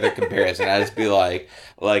any other comparison. I'd just be like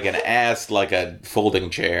an ass like a folding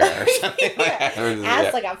chair or something like that.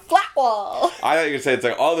 Ass like a flat wall. I thought you were going to say it's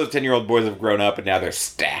like all those 10-year-old boys have grown up and now they're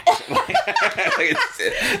stacked.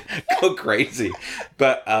 Go crazy.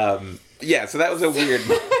 But yeah, so that was a weird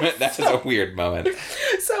moment. That was a weird moment.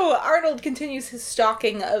 So Arnold continues his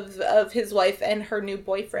stalking of his wife and her new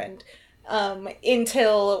boyfriend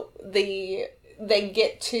until they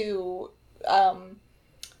get to...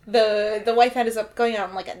 The wife ends up going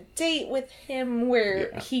on like a date with him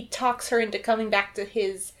where he talks her into coming back to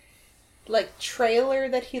his like trailer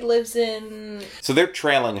that he lives in. So they're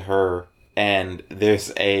trailing her, and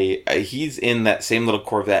there's he's in that same little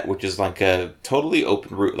Corvette, which is like a totally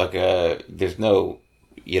open roof, like there's no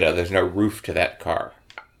roof to that car.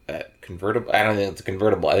 Convertible? I don't think it's a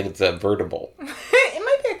convertible. I think it's a vertible. It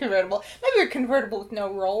might be a convertible. Maybe a convertible with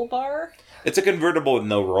no roll bar. It's a convertible with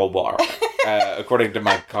no roll bar, according to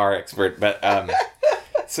my car expert. But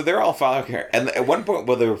so they're all following her, and at one point,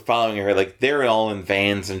 while they were following her, like they're all in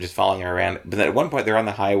vans and just following her around. But then at one point, they're on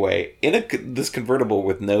the highway in this convertible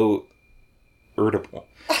with no irritable,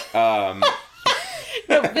 no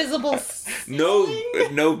visible,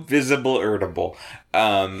 no visible irritable.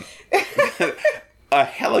 A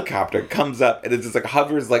helicopter comes up and it just like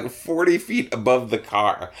hovers like 40 feet above the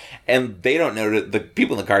car, and they don't notice. The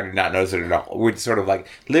people in the car do not notice it at all. We're sort of like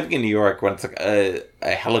living in New York when it's like a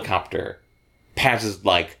helicopter passes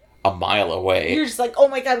like a mile away. You're just like, oh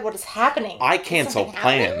my god, what is happening? I cancel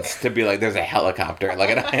plans to be like, there's a helicopter.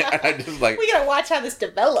 Like, and I just like... We gotta watch how this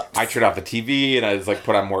develops. I turn off the TV, and I just like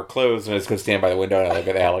put on more clothes, and I just go stand by the window, and I look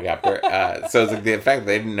at the helicopter. So it's like the fact that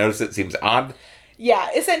they didn't notice it seems odd. Yeah,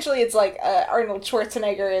 essentially it's like Arnold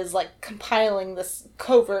Schwarzenegger is like compiling this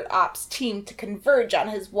covert ops team to converge on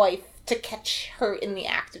his wife to catch her in the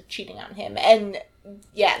act of cheating on him. And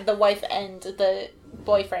yeah, the wife and the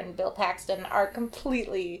boyfriend, Bill Paxton, are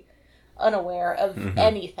completely unaware of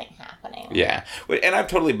anything happening. Yeah. And I've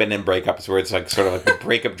totally been in breakups where it's like sort of like the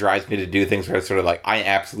breakup drives me to do things where it's sort of like I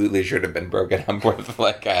absolutely should have been broken up with.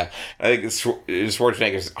 Like, I think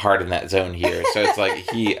Schwarzenegger's hard in that zone here. So it's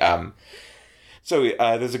like he... So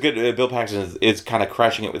there's a good... Bill Paxton is kind of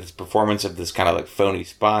crushing it with his performance of this kind of like phony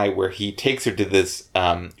spy where he takes her to this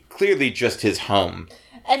clearly just his home.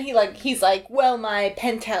 And he's like, well, my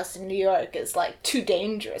penthouse in New York is like too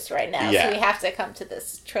dangerous right now, so we have to come to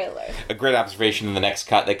this trailer. A great observation in the next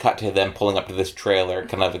cut. They cut to them pulling up to this trailer,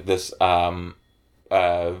 kind of like this, and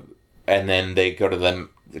then they go to them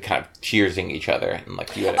kind of cheersing each other and like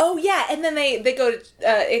oh yeah, and then they go to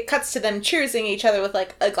it cuts to them cheersing each other with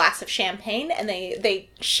like a glass of champagne, and they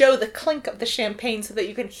show the clink of the champagne so that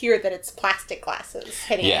you can hear that it's plastic glasses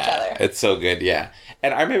hitting each other. It's so good.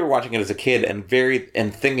 And I remember watching it as a kid and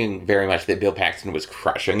thinking very much that Bill Paxton was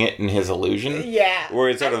crushing it in his illusion. Yeah, where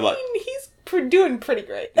it's sort of like he's doing pretty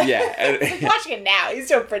great. Yeah. Watching it now, he's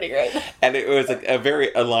doing pretty great. And it was like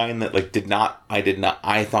a line that like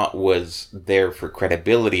I thought was there for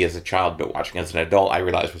credibility as a child, but watching as an adult, I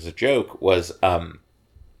realized was a joke, was,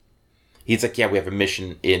 he's like, yeah, we have a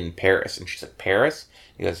mission in Paris. And she's like, Paris?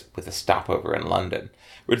 He goes, with a stopover in London.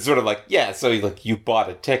 Which is sort of like, yeah, so like you bought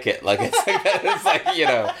a ticket. Like, it's like, you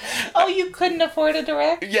know. Oh, you couldn't afford a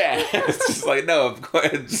direct? Yeah. It's just like, no, of course.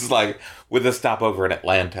 It's just like, with a stopover in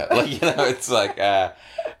Atlanta. Like, you know, it's like, I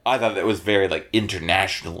thought it was very, like,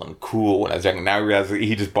 international and cool when I was young. Now I realize that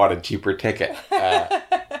he just bought a cheaper ticket.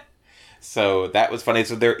 So that was funny.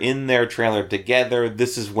 So they're in their trailer together.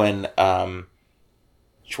 This is when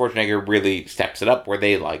Schwarzenegger really steps it up, where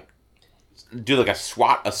they, like, do like a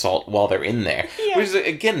SWAT assault while they're in there. Yeah. Which is,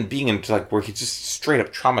 again, being into like where he's just straight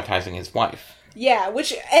up traumatizing his wife. Yeah,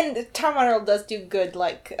 and Tom Arnold does do good,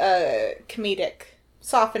 like, comedic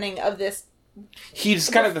softening of this. He's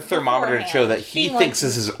kind of the thermometer to show that he thinks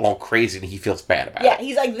this is all crazy and he feels bad about it. Yeah,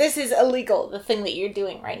 he's like, this is illegal, the thing that you're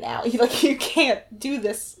doing right now. You can't do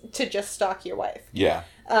this to just stalk your wife. Yeah.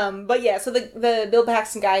 But yeah, so the Bill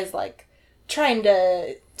Paxton guy is like trying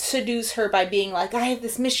to seduce her by being like, I have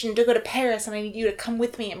this mission to go to Paris and I need you to come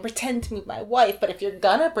with me and pretend to be my wife. But if you're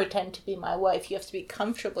gonna pretend to be my wife, you have to be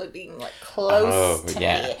comfortable being like close to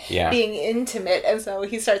me, being intimate. And so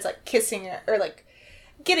he starts like kissing her, or like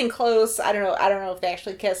getting close. I don't know if they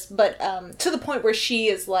actually kiss, but to the point where she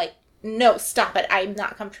is like, no, stop it, I'm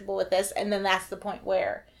not comfortable with this. And then that's the point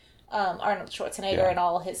where Arnold Schwarzenegger and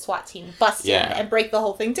all his SWAT team bust in and break the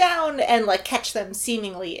whole thing down and like catch them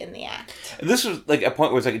seemingly in the act. This was like a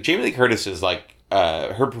point where it's like Jamie Lee Curtis is like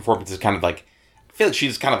her performance is kind of like, I feel like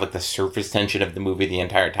she's kind of like the surface tension of the movie the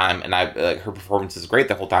entire time, and her performance is great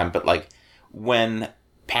the whole time. But like when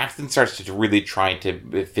Paxton starts to really try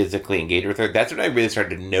to physically engage with her, that's when I really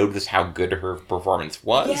started to notice how good her performance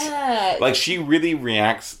was. Yeah. Like, she really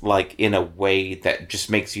reacts, like, in a way that just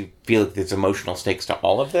makes you feel like there's emotional stakes to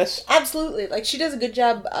all of this. Absolutely. Like, she does a good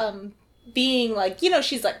job being, like, you know,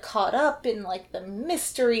 she's, like, caught up in, like, the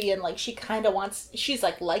mystery, and, like, she kind of she's,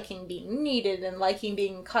 like, liking being needed and liking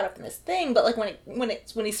being caught up in this thing, but, like,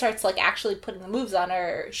 when he starts, like, actually putting the moves on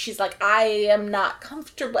her, she's like, I am not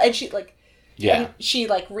comfortable, and she, like... Yeah. And she,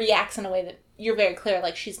 like, reacts in a way that you're very clear,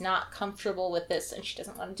 like, she's not comfortable with this, and she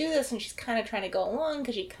doesn't want to do this, and she's kind of trying to go along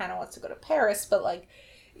because she kind of wants to go to Paris, but, like,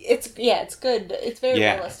 it's good. It's very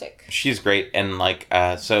realistic. She's great, and, like,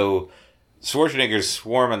 so Schwarzenegger's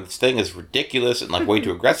swarm on this thing is ridiculous and, like, way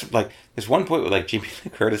too aggressive. Like, there's one point where, like, Jamie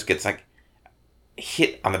Lee Curtis gets, like,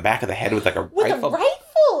 hit on the back of the head with, like, a rifle. With a rifle?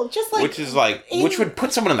 Just like... Which is, like... Which would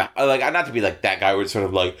put someone in the... Like, not to be, like, that guy would sort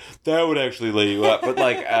of, like, that would actually lay you up. But,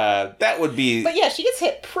 like, that would be... But, yeah, she gets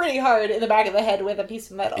hit pretty hard in the back of the head with a piece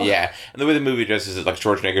of metal. Yeah. And the way the movie addresses it, like,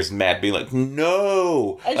 Schwarzenegger's mad, being like,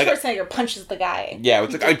 no! And like, Schwarzenegger punches the guy. Yeah,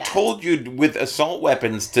 it's like, I told you with assault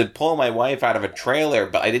weapons to pull my wife out of a trailer,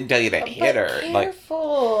 but I didn't tell you to hit her.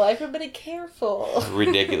 Careful. Like, everybody careful.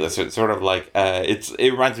 Ridiculous. It's sort of like... It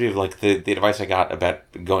reminds me of, like, the advice I got about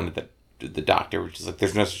going to the doctor, which is like,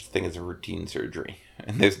 there's no such thing as a routine surgery,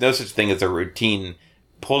 and there's no such thing as a routine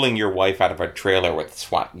pulling your wife out of a trailer with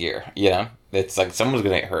SWAT gear. You know, it's like someone's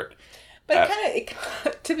gonna get hurt.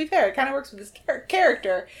 But to be fair, it kind of works with his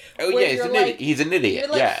character. Oh yeah, he's an idiot.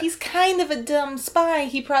 You're like, he's kind of a dumb spy.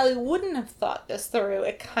 He probably wouldn't have thought this through.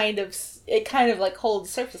 It kind of like holds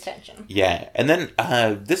surface tension. Yeah, and then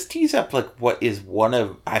this tees up like what is one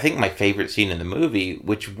of I think my favorite scene in the movie,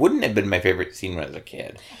 which wouldn't have been my favorite scene when I was a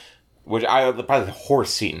kid. Which probably the horse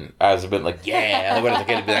scene. I was a bit like, yeah, when I was a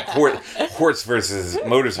kid, it'd be like horse versus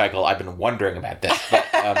motorcycle. I've been wondering about this,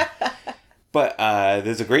 but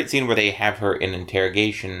there's a great scene where they have her in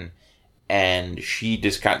interrogation, and she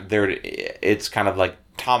just got there. It's kind of like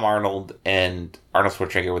Tom Arnold and Arnold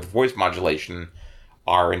Schwarzenegger with voice modulation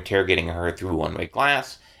are interrogating her through one-way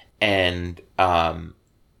glass, and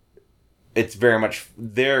it's very much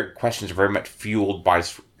their questions are very much fueled by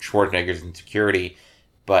Schwarzenegger's insecurity.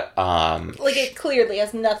 But like it clearly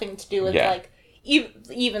has nothing to do with like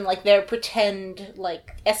even like their pretend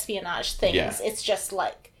like espionage things. Yeah. It's just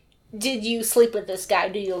like, did you sleep with this guy?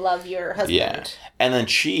 Do you love your husband? Yeah, and then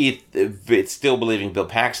she, it's still believing Bill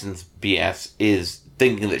Paxton's BS, is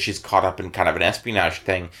thinking that she's caught up in kind of an espionage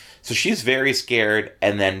thing. So she's very scared,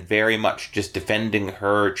 and then very much just defending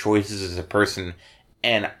her choices as a person.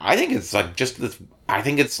 And I think it's like just this. I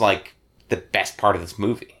think it's like the best part of this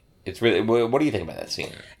movie. It's really. What do you think about that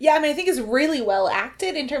scene? Yeah, I mean, I think it's really well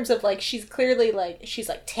acted in terms of like she's clearly like she's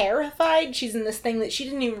like terrified. She's in this thing that she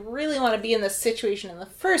didn't even really want to be in this situation in the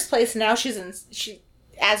first place. And now she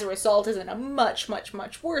as a result is in a much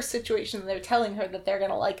worse situation. They're telling her that they're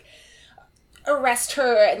gonna like arrest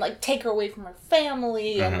her and like take her away from her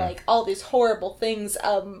family and like all these horrible things.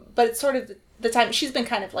 But it's sort of the time she's been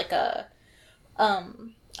kind of like a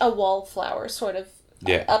wallflower sort of.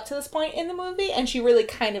 Yeah. Up to this point in the movie, and she really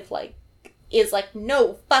kind of like is like,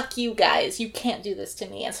 no, fuck you guys, you can't do this to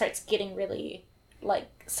me, and starts getting really like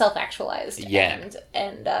self-actualized. Yeah.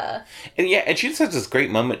 And she just has this great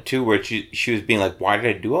moment too where she was being like, why did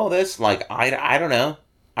I do all this? Like I don't know.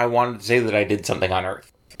 I wanted to say that I did something on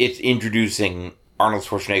Earth. It's introducing Arnold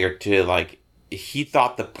Schwarzenegger to like he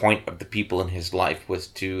thought the point of the people in his life was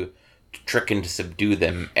to trick and to subdue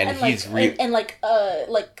them, and he's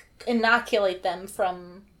inoculate them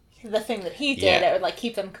from the thing that he did, or like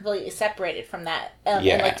keep them completely separated from that, and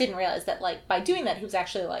like didn't realize that like by doing that he was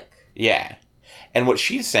actually like and what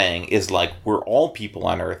she's saying is like we're all people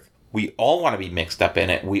on Earth, we all want to be mixed up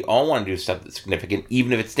in it, we all want to do stuff that's significant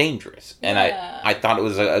even if it's dangerous, and I thought it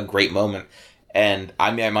was a great moment, and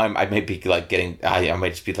I mean I might be like getting I might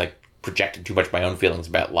just be like projecting too much of my own feelings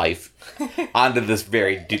about life onto this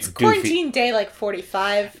very doofy... quarantine day like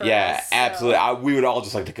 45 for us, so. Absolutely. We would all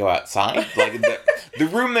just like to go outside. Like the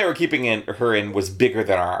room they were keeping her in was bigger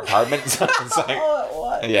than our apartment. So it's like, it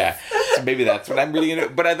was. Yeah. So maybe that's what I'm reading into.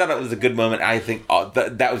 But I thought it was a good moment. I think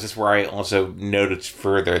that was just where I also noticed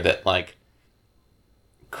further that like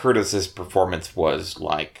Curtis's performance was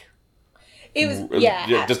like... It was,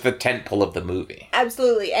 just the tentpole of the movie.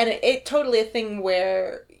 Absolutely. And it totally a thing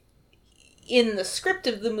where... in the script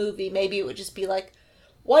of the movie, maybe it would just be like,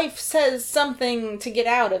 wife says something to get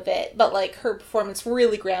out of it, but like her performance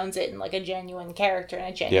really grounds it in like a genuine character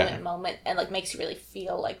and a genuine moment, and like makes you really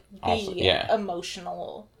feel like the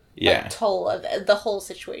emotional like, toll of the whole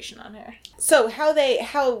situation on her. So how they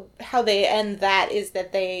end that is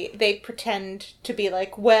that they pretend to be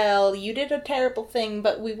like, well, you did a terrible thing,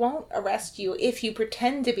 but we won't arrest you if you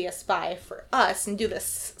pretend to be a spy for us and do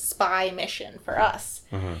this spy mission for us.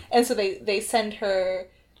 Mm-hmm. And so they send her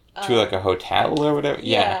to like a hotel or whatever.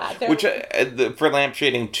 Yeah. Which for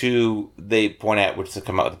Lampshading 2, they point out, which to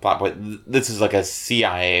come out with the plot point, this is like a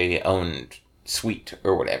CIA owned suite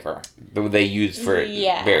or whatever that they use for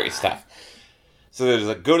various stuff. So there's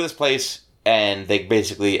like, go to this place, and they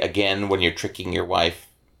basically, again, when you're tricking your wife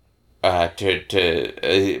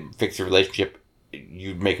to fix your relationship,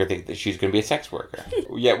 you make her think that she's going to be a sex worker.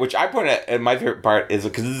 Which I point out, and my favorite part is,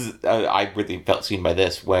 because I really felt seen by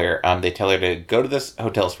this, where they tell her to go to this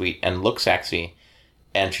hotel suite and look sexy,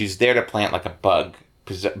 and she's there to plant like a bug,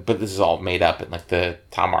 but this is all made up in like the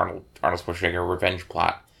Arnold Schwarzenegger revenge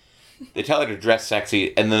plot. They tell her to dress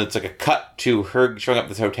sexy, and then it's like a cut to her showing up at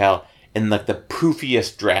this hotel in like the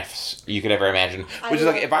poofiest dress you could ever imagine. Which is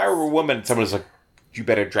like, if I were a woman, someone was like, you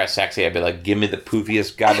better dress sexy, I'd be like, give me the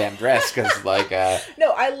poofiest goddamn dress, because like...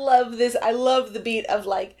 No, I love this. I love the beat of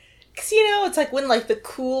like, because you know, it's like when like the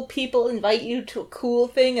cool people invite you to a cool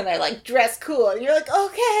thing, and they're like, dress cool, and you're like,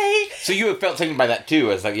 okay. So you have felt taken by that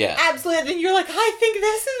too, as like, yeah. Absolutely, and then you're like, I think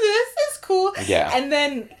this is cool. Yeah. And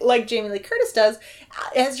then, like Jamie Lee Curtis does,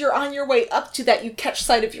 as you're on your way up to that, you catch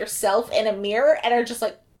sight of yourself in a mirror, and are just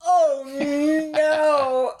like, oh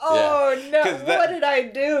no, what did I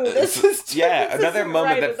do? This is another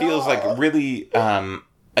moment that feels like really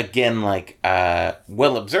again, like,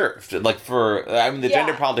 well observed. Like, the Yeah.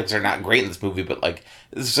 gender politics are not great in this movie, but, like,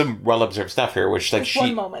 there's some well observed stuff here, which, like, Just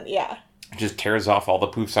one moment, yeah. just tears off all the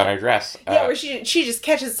poofs on her dress. Yeah, where she just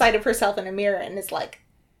catches sight of herself in a mirror and is like,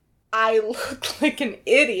 I look like an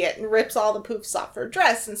idiot, and rips all the poofs off her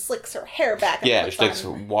dress and slicks her hair back. Yeah, she takes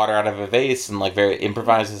water out of a vase and, like, very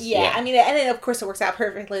improvises. Yeah, I mean, and then, of course, it works out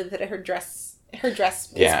perfectly that her dress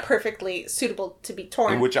is perfectly suitable to be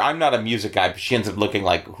torn. Which, I'm not a music guy, but she ends up looking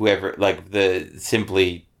like whoever, like, the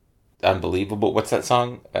Simply Unbelievable, what's that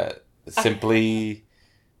song? Simply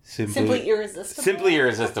Irresistible. Simply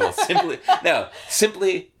Irresistible.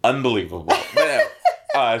 Simply Unbelievable. But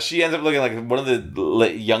no, she ends up looking like one of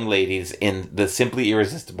the young ladies in the Simply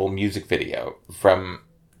Irresistible music video from...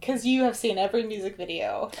 Because you have seen every music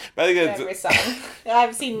video I think of every song.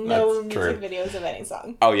 I've seen no music true. videos of any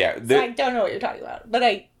song. Oh, yeah. So I don't know what you're talking about, but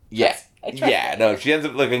I trust she ends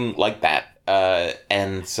up looking like that.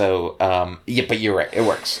 And so, but you're right, it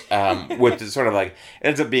works. Which is sort of like, it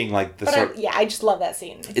ends up being like the I just love that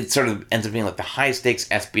scene. It sort of ends up being like the high stakes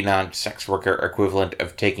espionage sex worker equivalent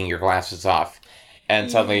of taking your glasses off. And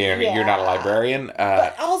suddenly you're not a librarian.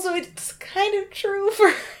 But also, it's kind of true for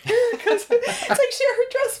her, because it's like her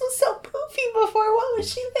dress was so poofy before. What was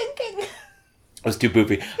she thinking? It was too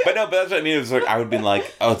poofy. But that's what I mean. It was like, I would be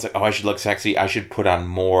like, I should look sexy. I should put on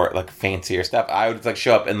more, like, fancier stuff. I would, like,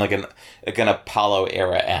 show up in, like, an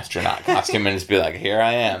Apollo-era astronaut costume and just be like, here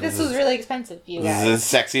I am. This was really expensive, you guys. This is as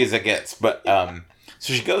sexy as it gets. But,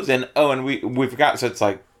 so she goes in. Oh, and we forgot. So it's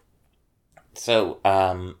like,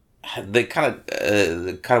 they kind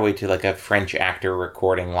of cut away to, like, a French actor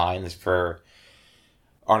recording lines for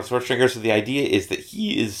Arnold Schwarzenegger. So the idea is that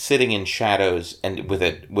he is sitting in shadows and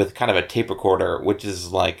with kind of a tape recorder, which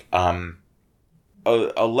is like a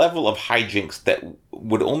level of hijinks that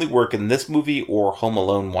would only work in this movie or Home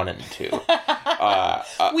Alone 1 and 2.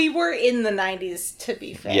 We were in the 90s, to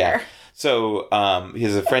be fair. Yeah. So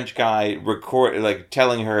he's a French guy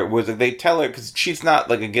telling her, they tell her, because she's not,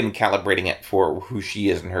 like, again, calibrating it for who she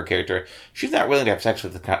is and her character. She's not willing to have sex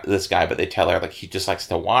with this guy, but they tell her, like, he just likes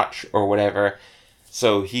to watch or whatever.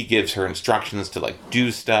 So he gives her instructions to, like,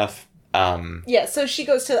 do stuff. So she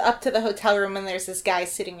goes up to the hotel room, and there's this guy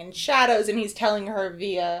sitting in shadows, and he's telling her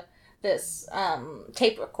via this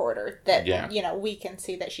tape recorder that, we can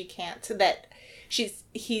see that she can't, that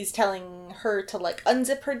he's telling her to, like,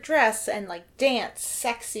 unzip her dress and, like, dance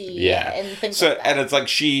sexy and things like that. And it's like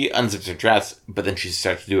she unzips her dress, but then she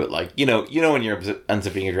starts to do it like, when you're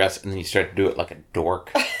unzipping your dress and then you start to do it like a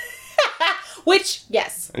dork. Which,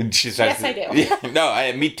 yes. And she starts I do.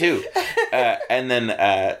 No, me too. And then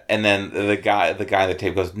the guy on the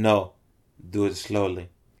tape goes, no, do it slowly.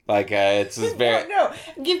 Like, it's just very... No,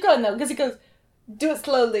 keep going, though, because he goes, do it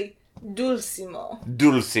slowly. Dulcimo.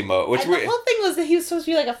 Which and the whole thing was that he was supposed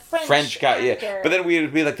to be like a French guy, actor. yeah. But then we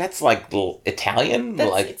would be like, that's like Italian?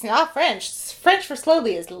 It's not French. French for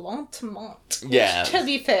slowly is lentement. Yeah. Which, to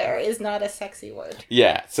be fair, is not a sexy word.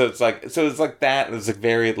 Yeah. So it's like that. It's like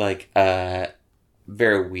very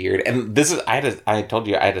very weird. And this is, I told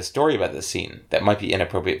you I had a story about this scene that might be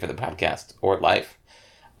inappropriate for the podcast or life.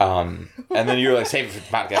 And then you were like, save it for the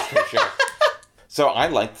podcast for sure. So I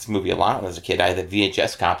liked this movie a lot as a kid. I had a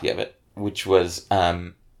VHS copy of it, which was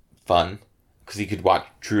fun because you could watch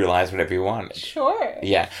True Lies whenever you wanted. Sure.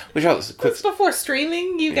 Yeah. Which was quick. It's before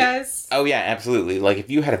streaming, you guys. Oh yeah, absolutely. Like if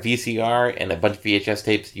you had a VCR and a bunch of VHS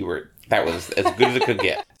tapes, that was as good as it could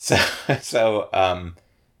get. So I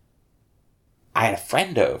had a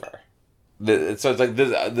friend over. So it's like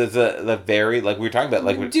there's a very, like we were talking about,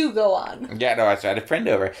 like do go on. Yeah, no, I had a friend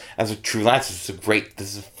over. I was like, True Lies, this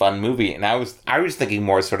is a fun movie, and I was thinking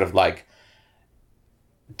more sort of like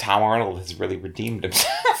Tom Arnold has really redeemed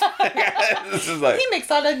himself. This is like, he makes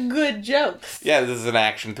a lot of good jokes. Yeah, this is an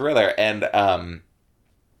action thriller, and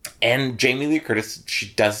Jamie Lee Curtis, she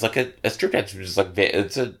does like a strip dance, which is like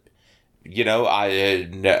it's a, when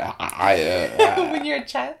you're a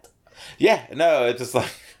child. Yeah, no, it's just like.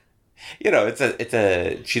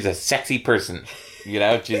 She's a sexy person.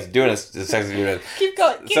 She's doing a sexy movie. Keep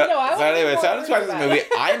going. So anyway, so I'm just watching this movie.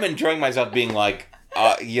 I'm enjoying myself being like,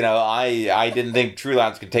 I didn't think True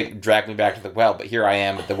Lies could drag me back to the well, but here I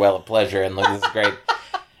am at the well of pleasure, and look, this is great.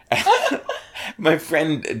 My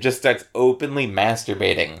friend just starts openly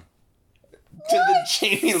masturbating to the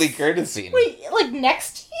Jamie Lee Curtis scene. Wait, like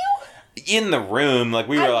next to you? In the room, like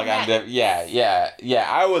we were like, yeah.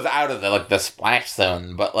 I was out of the splash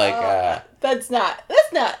zone, but like, that's not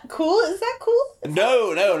cool. Is that cool?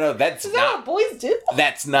 No, that's is not. That what boys do?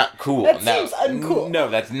 That's not cool. That seems uncool. No,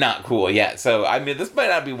 that's not cool. Yeah, so I mean, this might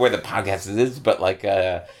not be where the podcast is, but like,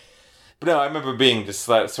 but no, I remember being just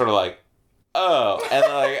sort of like, oh, and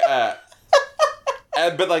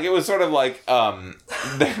like, but like, it was sort of like,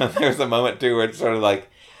 there was a moment too where it's sort of like,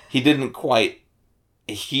 he didn't quite,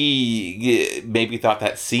 he maybe thought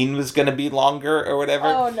that scene was going to be longer or whatever.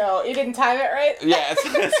 Oh no, he didn't time it right? Yeah, so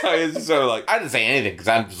he was just sort of like, I didn't say anything because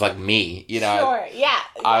I'm just like me, you know? Sure, yeah.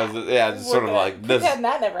 I was sort of like, this. Pretend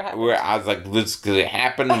that never happened. Where I was like, this is going to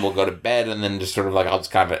happen, we'll go to bed, and then just sort of like, I'll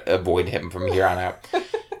just kind of avoid him from here on out.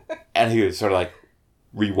 And he was sort of like,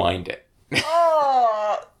 rewind it.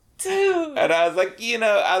 Oh, dude. And I was like,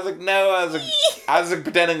 no, I was like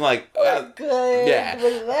pretending like, We're good yeah.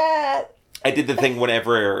 with that. I did the thing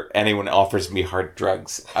whenever anyone offers me hard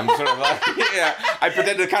drugs. I'm sort of like, I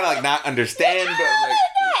pretend to kind of like not understand, but like,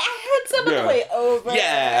 I had some on the way over.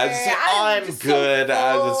 Yeah, I was like, I'm good.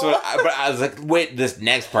 So but I was like, wait, this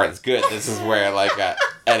next part's good. This is where like,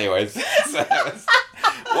 anyways. So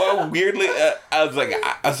well, weirdly, I was like,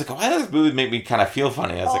 why does this movie make me kind of feel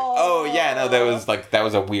funny? I was like, oh yeah, no, that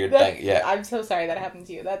was a weird thing. Yeah, I'm so sorry that happened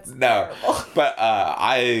to you. That's no, terrible. but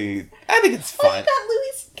I think it's fun. Oh, you got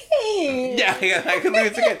Louis Cage. Yeah, I could Louis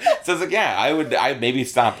Cage. So I was like, I'd maybe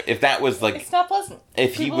stop if that was like, it's not pleasant.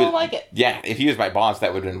 if People he don't was like it. Yeah, if he was my boss,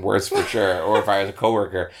 that would have been worse for sure. Or if I was a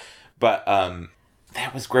coworker, but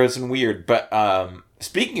that was gross and weird. But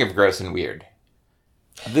speaking of gross and weird.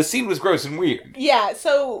 The scene was gross and weird. Yeah,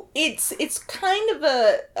 so it's kind of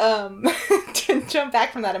a to jump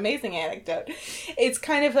back from that amazing anecdote. It's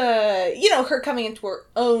kind of a her coming into her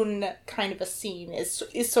own kind of a scene is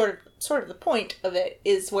sort of the point of it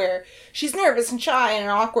is where she's nervous and shy and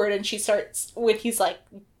awkward and she starts when he's like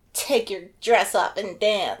take your dress up and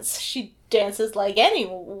dance. She dances like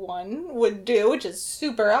anyone would do, which is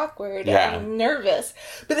super awkward and nervous.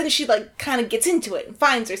 But then she like kind of gets into it and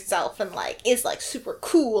finds herself and like is like super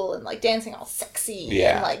cool and like dancing all sexy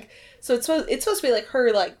and like so it's supposed to be like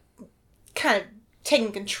her like kind of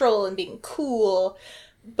taking control and being cool.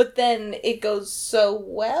 But then it goes so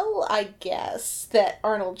well, I guess, that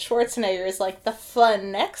Arnold Schwarzenegger is like, the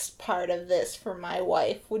fun next part of this for my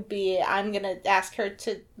wife would be I'm going to ask her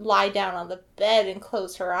to lie down on the bed and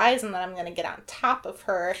close her eyes, and then I'm going to get on top of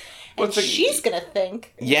her, and she's going to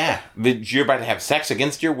think... Yeah, but you're about to have sex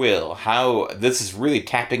against your will. How... This is really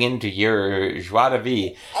tapping into your joie de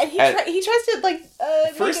vivre. And he tries to, like,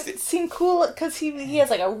 make it seem cool, because he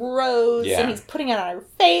has, like, a rose, and he's putting it on her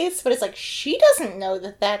face, but it's like, she doesn't know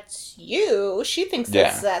that that's you. She thinks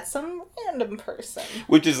that's some random person.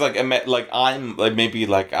 Which is, like, I'm, like, maybe,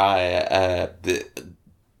 like, I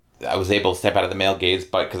was able to step out of the male gaze,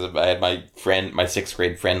 but because I had my 6th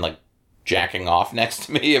grade friend, like, jacking off next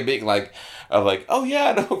to me and being like, oh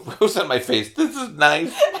yeah, no, rose on my face. This is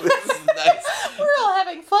nice. This is nice. We're all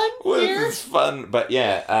having fun here. This is fun. But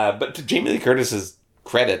yeah, but to Jamie Lee Curtis's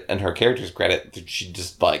credit and her character's credit, she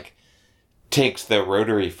just, like, takes the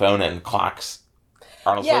rotary phone and clocks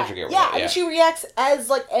Arnold Schwarzenegger. Yeah, and she reacts as,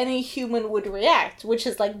 like, any human would react, which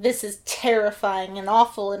is like, this is terrifying and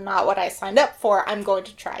awful and not what I signed up for. I'm going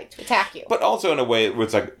to try to attack you. But also in a way where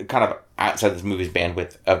it's, like, kind of outside this movie's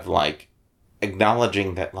bandwidth of, like,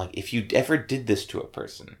 acknowledging that, like, if you ever did this to a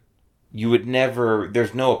person, you would never...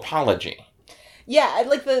 There's no apology. Yeah,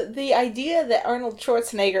 like, the idea that Arnold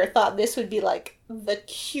Schwarzenegger thought this would be, like, the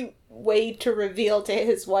cute way to reveal to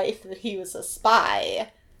his wife that he was a spy...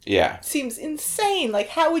 Yeah. Seems insane. Like,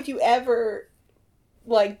 how would you ever,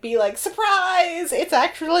 like, be like, surprise, it's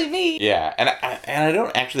actually me? Yeah, and I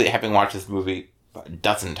don't actually, having watched this movie a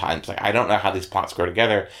dozen times, like, I don't know how these plots go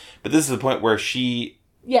together, but this is the point where she...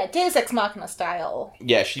 Yeah, Deus Ex Machina style.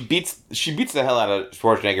 Yeah, she beats the hell out of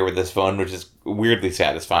Schwarzenegger with this phone, which is weirdly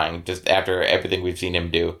satisfying, just after everything we've seen him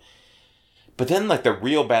do. But then, like, the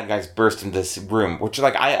real bad guys burst into this room, which,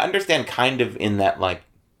 like, I understand kind of in that, like,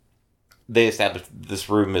 they established this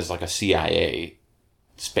room as, like, a CIA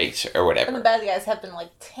space or whatever. And the bad guys have been,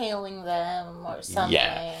 like, tailing them or something.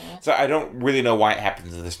 Yeah. So I don't really know why it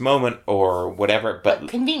happens at this moment or whatever, but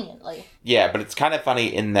conveniently. Yeah, but it's kind of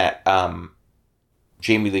funny in that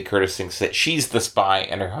Jamie Lee Curtis thinks that she's the spy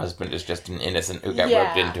and her husband is just an innocent who got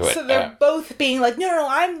roped into it. So they're both being like, no,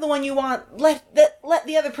 I'm the one you want. Let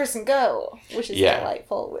the other person go. Which is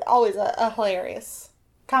delightful. Always a hilarious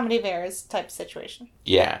comedy of errors type situation.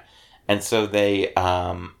 Yeah. And so they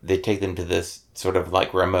take them to this sort of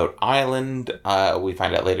like remote island. We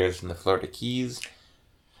find out later it's in the Florida Keys.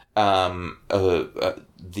 The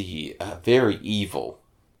very evil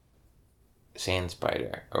Sand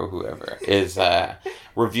Spider or whoever is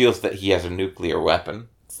reveals that he has a nuclear weapon.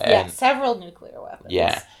 Several nuclear weapons.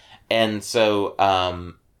 Yeah, and so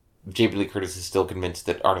Jamie Lee Curtis is still convinced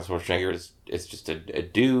that Arnold Schwarzenegger is just a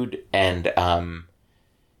dude, and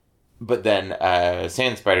But then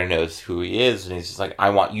Sand Spider knows who he is, and he's just like, I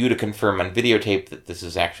want you to confirm on videotape that this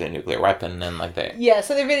is actually a nuclear weapon, and like that. Yeah,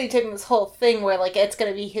 so they're videotaping this whole thing where, like, it's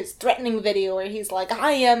gonna be his threatening video where he's like,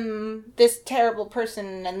 I am this terrible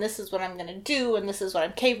person, and this is what I'm gonna do, and this is what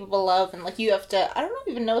I'm capable of, and, like, you have to... I don't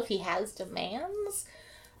even know if he has demands,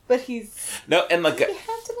 but he's... No, and, like... Does he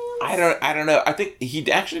have demands? I don't know. I think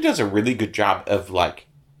he actually does a really good job of, like,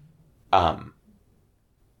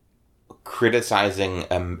 criticizing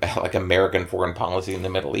like American foreign policy in the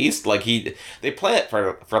Middle East. Like they play it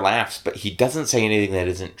for laughs, but he doesn't say anything that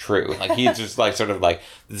isn't true. Like he's just like sort of like,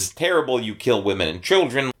 this is terrible, you kill women and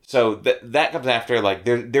children. So that comes after, like,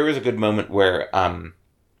 there is a good moment where Arnold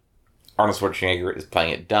Schwarzenegger is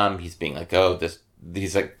playing it dumb. He's being like,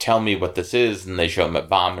 he's like, tell me what this is, and they show him a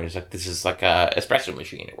bomb, and he's like, this is like a espresso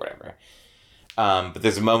machine or whatever. But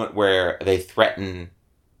there's a moment where they threaten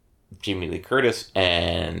Jamie Lee Curtis,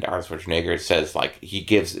 and Arnold Schwarzenegger says, like, he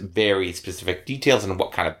gives very specific details on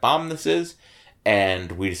what kind of bomb this is,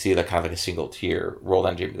 and we see like kind of like a single tear roll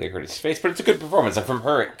down Jamie Lee Curtis' face, but it's a good performance, and from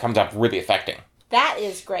her it comes up really affecting. That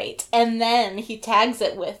is great. And then he tags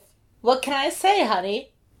it with, what can I say,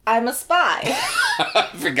 honey? I'm a spy. I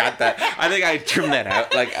forgot that. I think I trimmed that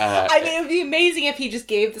out. Like, I mean, it would be amazing if he just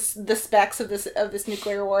gave the specs of this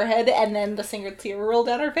nuclear warhead, and then the single tear rolled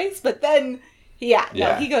down her face, but then...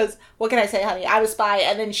 Yeah, he goes, what can I say, honey? I'm a spy.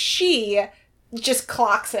 And then she just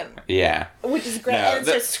clocks him. Yeah. Which is great. And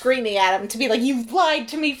starts screaming at him to be like, you've lied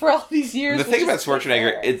to me for all these years. The thing about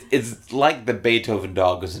Schwarzenegger, it's like the Beethoven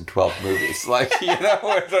dog was in 12 movies. Like, you know,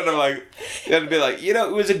 where it's sort of like, you have to be like, you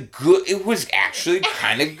know, it was actually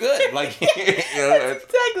kind of good. Like, you know,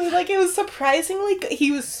 exactly. Like, it was surprisingly good.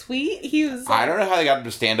 He was sweet. He was... I don't know how they got him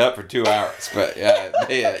to stand up for 2 hours, but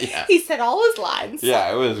yeah. He said all his lines.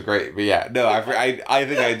 Yeah, it was great. But yeah, no, I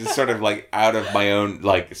think I just sort of, like, out of my own,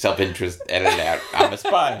 like, self-interest edited out, I'm a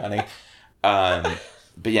spy, honey.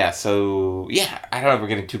 But yeah, so, yeah, I don't know if we're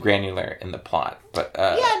getting too granular in the plot, but...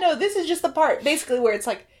 yeah, no, this is just the part, basically, where it's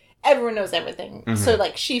like, everyone knows everything. Mm-hmm. So,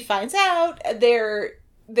 like, she finds out, they're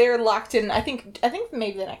locked in, I think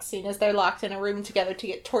maybe the next scene is they're locked in a room together to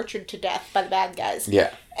get tortured to death by the bad guys.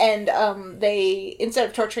 Yeah. And, they, instead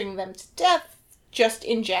of torturing them to death, just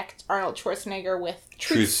inject Arnold Schwarzenegger with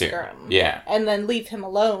truth serum. Yeah. And then leave him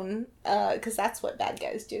alone, because that's what bad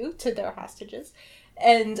guys do to their hostages.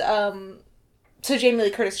 And, so Jamie Lee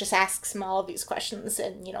Curtis just asks him all of these questions,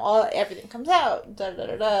 and, you know, everything comes out,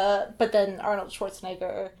 but then Arnold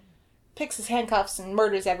Schwarzenegger picks his handcuffs and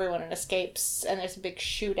murders everyone and escapes, and there's a big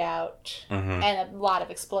shootout, and a lot of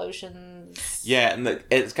explosions. Yeah, and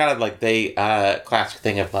it's kind of like they, classic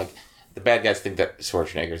thing of, like, the bad guys think that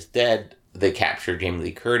Schwarzenegger's dead, they capture Jamie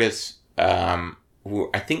Lee Curtis, who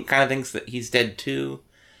I think kind of thinks that he's dead too.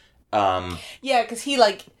 Yeah, because he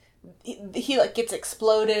gets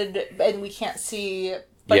exploded, and we can't see,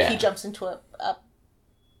 but he jumps into a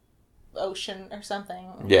ocean or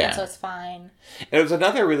something. Yeah. And so it's fine. And it was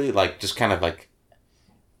another really, like, just kind of, like,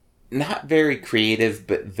 not very creative,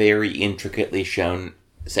 but very intricately shown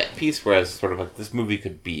set piece, whereas sort of, like, this movie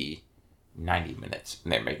could be 90 minutes,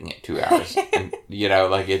 and they're making it 2 hours. And, you know,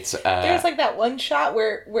 like, it's... There's, like, that one shot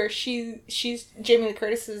where she's Jamie Lee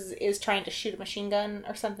Curtis is trying to shoot a machine gun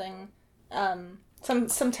or something.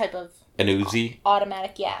 Some type of... An Uzi?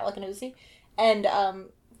 Automatic, yeah, like an Uzi. And,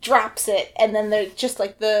 drops it, and then they're just,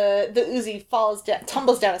 like, the Uzi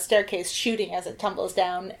tumbles down a staircase, shooting as it tumbles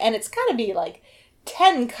down, and it's gotta be, like,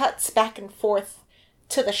 10 cuts back and forth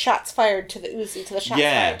to the shots fired to the Uzi, to the shots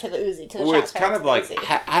fired to the Uzi, to the where shots it's kind fired of like, to the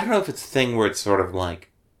Uzi. I don't know if it's a thing where it's sort of like,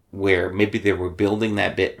 where maybe they were building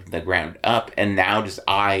that bit from the ground up, and now just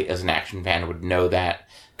I, as an action fan, would know that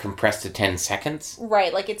compressed to 10 seconds.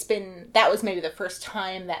 Right, like that was maybe the first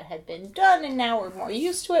time that had been done, and now we're more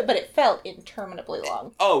used to it, but it felt interminably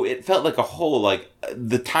long. Oh, it felt like a whole, like,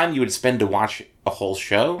 the time you would spend to watch a whole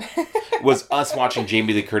show was us watching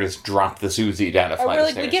Jamie Lee Curtis drop the Susie down a flight of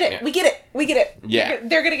stairs. We get it. Yeah.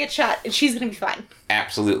 They're gonna get shot, and she's gonna be fine.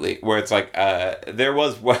 Absolutely. Where it's like, there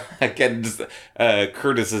was one, again, just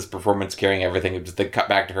Curtis's performance carrying everything, just they cut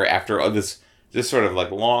back to her after this sort of, like,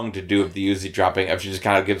 long to do of the Uzi dropping up. She just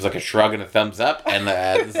kind of gives, like, a shrug and a thumbs up, and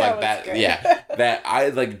it's like that. Great. Yeah, that I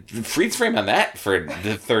like freeze frame on that for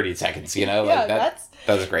the 30 seconds. You know, like that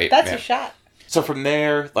was great. That's a shot. So from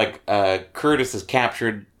there, like, Curtis is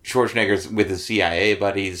captured. Schwarzenegger's with his CIA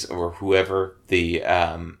buddies or whoever.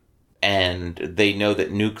 and they know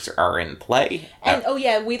that nukes are in play. And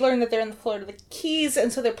we learned that they're in the Florida Keys,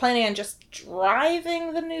 and so they're planning on just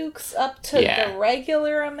driving the nukes up to the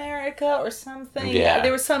regular America or something. Yeah.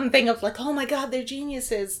 There was something of like, oh my god, they're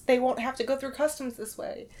geniuses. They won't have to go through customs this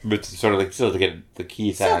way. But sort of like still to get the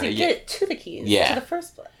keys still out. To get it to the Keys. Yeah. To the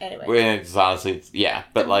first place. Anyway. It's honestly,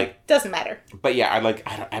 but like... Doesn't matter. But yeah,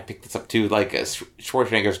 I picked this up too, like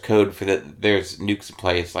Schwarzenegger's code for that there's nukes in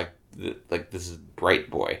place, like this is Bright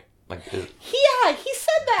Boy. Like, he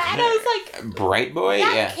said that, and I was like, Bright Boy?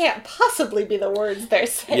 That can't possibly be the words they're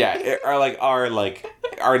saying. Yeah,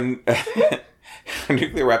 our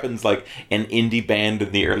nuclear weapons like an indie band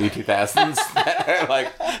in the early 2000s that are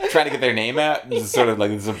like trying to get their name out. This is sort of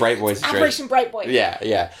like, this is a Bright Boy situation. Operation Bright Boy.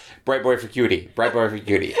 Yeah. Bright Boy for Cutie.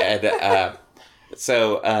 And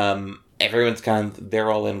so everyone's they're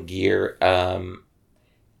all in gear.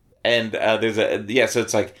 And so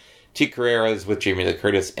it's like T. Carrera is with Jamie Lee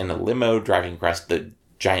Curtis in a limo driving across the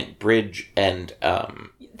giant bridge, and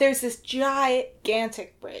there's this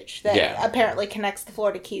gigantic bridge that apparently connects the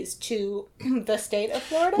Florida Keys to the state of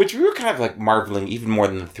Florida. Which we were kind of like marveling even more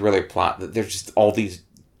than the thriller plot, that there's just all these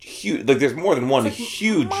huge, like there's more than one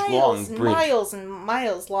huge long bridge. Miles and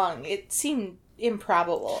miles long. It seemed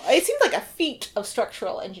improbable. It seemed like a feat of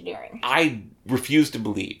structural engineering. I refuse to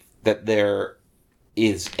believe that there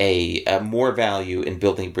is a more value in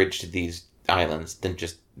building a bridge to these islands than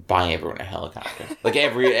just buying everyone a helicopter. Like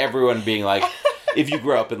everyone being like, if you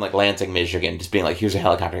grew up in like Lansing, Michigan, just being like, here's a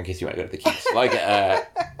helicopter in case you want to go to the Keys. Like,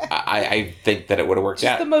 I think that it would have worked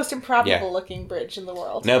out. It's the most improbable looking bridge in the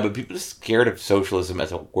world. No, but people are scared of socialism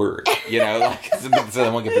as a word, like, so they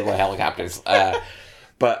won't give people helicopters.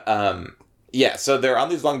 So they're on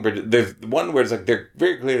these long bridges. There's one where it's like, they're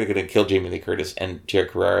very clearly going to kill Jamie Lee Curtis, and Tia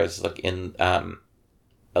Carrera is like in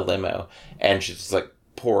a limo, and she's just like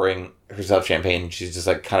pouring herself champagne. She's just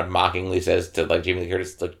like kind of mockingly says to like Jamie Lee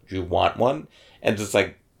Curtis, like, "Do you want one?" And just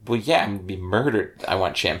like, well, yeah, I'm gonna be murdered. I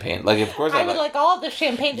want champagne. Like, of course, I would like all the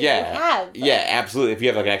champagne that you have. But... Yeah, absolutely. If you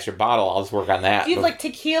have like an extra bottle, I'll just work on that. If you have like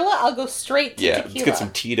tequila, I'll go straight to tequila. Let's get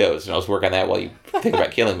some Tito's and I'll just work on that while you think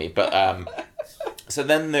about killing me. But so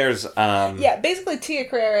then there's basically Tia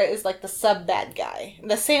Carrera is like the sub bad guy.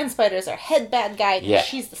 The Sand Spiders are head bad guy, and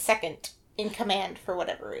she's the second in command for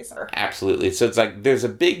whatever reason. Absolutely. So it's like there's a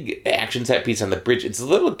big action set piece on the bridge. It's a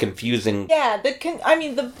little confusing. Yeah,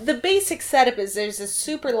 the basic setup is there's this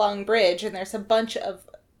super long bridge and there's a bunch of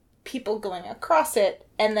people going across it,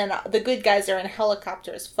 and then the good guys are in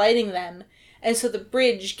helicopters fighting them, and so the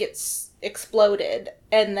bridge gets exploded,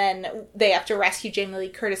 and then they have to rescue Jamie Lee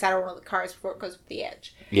Curtis out of one of the cars before it goes over the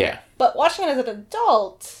edge. Yeah. But watching it as an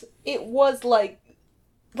adult, it was like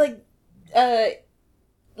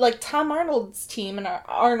Tom Arnold's team and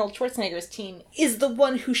Arnold Schwarzenegger's team is the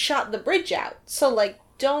one who shot the bridge out. So, like,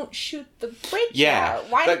 don't shoot the bridge out.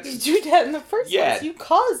 Why did you do that in the first place? You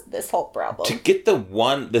caused this whole problem. To get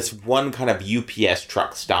this one kind of UPS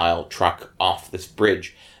truck-style truck off this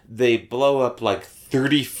bridge, they blow up, like,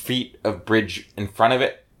 30 feet of bridge in front of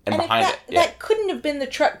it and behind it. That couldn't have been the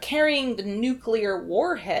truck carrying the nuclear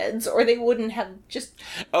warheads, or they wouldn't have just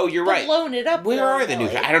blown it up. Where are the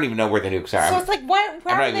nukes? I don't even know where the nukes are. So it's like, why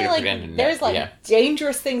are they like, there's like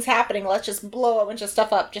dangerous things happening, let's just blow a bunch of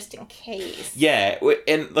stuff up just in case. Yeah,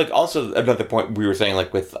 and like also another point we were saying,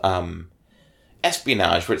 like with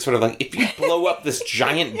espionage, where it's sort of like, if you blow up this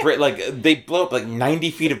giant bridge, like they blow up like 90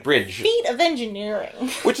 feet of bridge. Feet of engineering.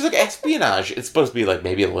 Which is like espionage. It's supposed to be like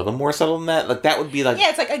maybe a little more subtle than that. Like that would be like... Yeah,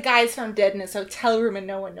 it's like a guy's found dead in his hotel room and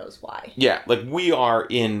no one knows why. Yeah, like we are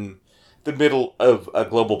in the middle of a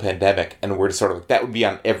global pandemic, and we're just sort of like, that would be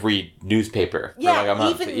on every newspaper for like a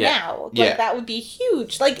month. Even now. Like, that would be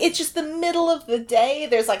huge. Like, it's just the middle of the day,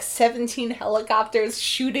 there's like 17 helicopters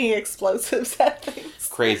shooting explosives at things.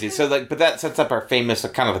 Crazy. So, like, but that sets up our famous,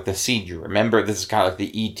 kind of like the scene you remember. This is kind of like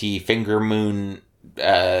the E.T. finger moon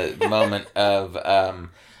moment of,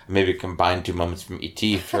 maybe combine two moments from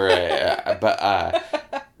E.T. for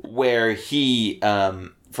where he,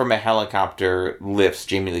 from a helicopter, lifts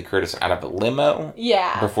Jamie Lee Curtis out of a limo.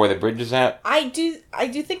 Yeah. Before the bridge is out. I do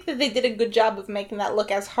think that they did a good job of making that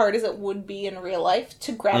look as hard as it would be in real life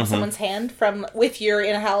to grab someone's hand from, if you're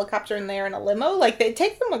in a helicopter and they're in a limo. Like, they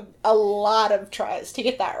take them a lot of tries to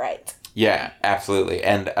get that right. Yeah, absolutely.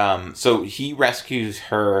 And so he rescues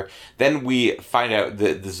her. Then we find out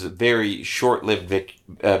that this is a very short-lived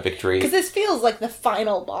victory. Because this feels like the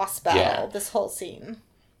final boss battle, this whole scene.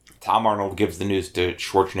 Tom Arnold gives the news to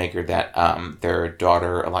Schwarzenegger that their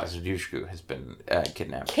daughter, Eliza Dushku, has been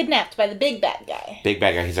kidnapped. Kidnapped by the big bad guy. Big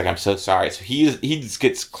bad guy. He's like, I'm so sorry. So he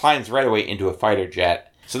just climbs right away into a fighter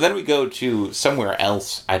jet. So then we go to somewhere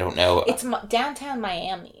else. I don't know. It's downtown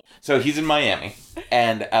Miami. So he's in Miami,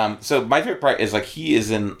 and so my favorite part is like he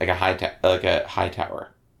is in like a high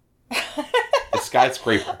tower, a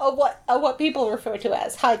skyscraper, what people refer to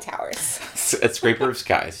as high towers. a scraper of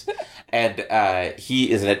skies, and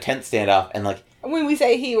he is in a tent standoff, and like when we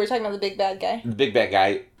say he, we're talking about the big bad guy. The big bad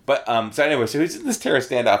guy. But so anyway, so he's in this terror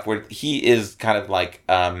standoff where he is kind of like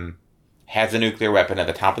has a nuclear weapon at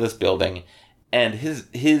the top of this building, and his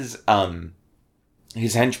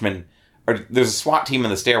henchmen. There's a SWAT team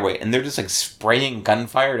in the stairway, and they're just like spraying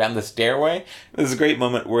gunfire down the stairway. There's a great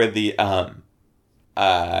moment where the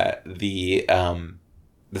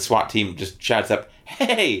SWAT team just shouts up,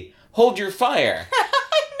 "Hey, hold your fire!"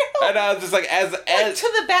 I know. And I was just like, as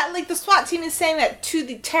to the bat, like the SWAT team is saying that to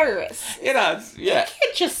the terrorists. You know, yeah. You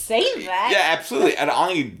can't just say that. Yeah, absolutely. And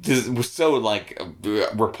I just was so like,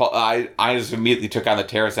 I just immediately took on the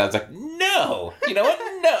terrorists. I was like, no, you know what?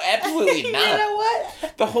 No, absolutely not. You know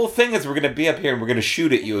what? The whole thing is we're going to be up here and we're going to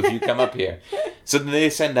shoot at you if you come up here. So then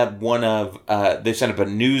they send up a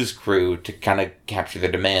news crew to kind of capture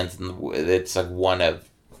their demands, and it's like one of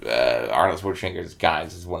Arnold Schwarzenegger's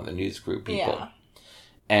guys is one of the news crew people. Yeah.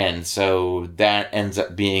 And so that ends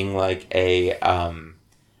up being like a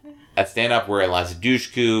standoff where Eliza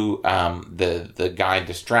Dushku, the guy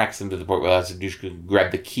distracts him to the point where Eliza Dushku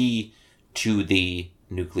grab the key to the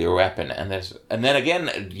nuclear weapon, and then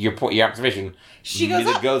again your observation. She goes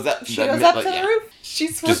up. She goes up to the roof.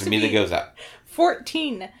 She's supposed just immediately goes up.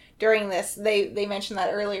 14 during this. They mentioned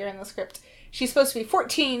that earlier in the script. She's supposed to be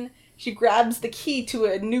 14. She grabs the key to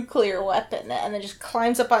a nuclear weapon and then just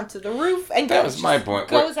climbs up onto the roof and that was my point.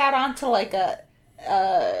 Goes out onto like a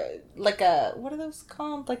what are those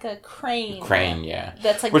called? Like a crane. Crane, yeah.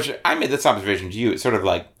 That's like which I made this observation to you. It's sort of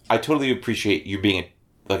like I totally appreciate you being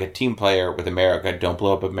a team player with America. Don't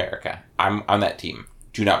blow up America. I'm on that team.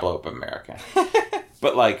 Do not blow up America.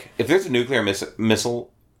 But like if there's a nuclear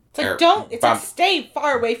missile. It's like, stay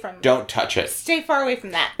far away from it. Don't touch it. Stay far away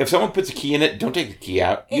from that. If someone puts a key in it, don't take the key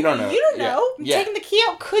out. You don't know. You don't know. Yeah. Taking the key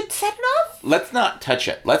out could set it off. Let's not touch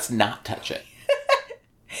it.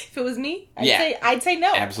 If it was me, I'd say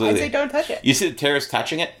no. Absolutely. I'd say don't touch it. You see the terrorist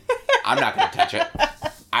touching it? I'm not going to touch it.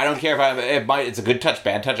 I don't care if it's a good touch,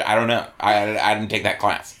 bad touch. I don't know. I didn't take that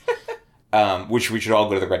class. Which we should all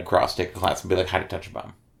go to the Red Cross, take a class, and be like, how to touch a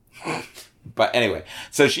bomb. But anyway,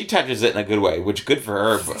 so she touches it in a good way, which good for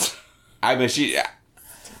her. But she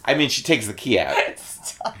takes the key out.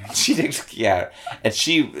 Stop. She takes the key out, and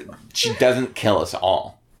she doesn't kill us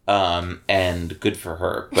all. And good for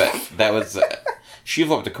her. But that was she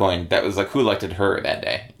flipped a coin. That was like who elected her that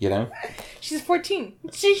day. You know, she's 14.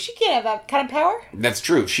 She can't have that kind of power. That's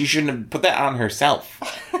true. She shouldn't have put that on herself.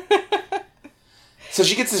 So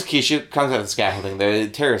she gets this key. She comes out of the scaffolding. The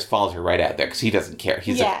terrorist follows her right out there because he doesn't care.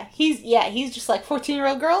 He's just like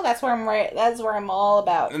 14-year-old girl. That's where I'm all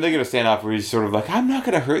about. And they get a standoff where he's sort of like, I'm not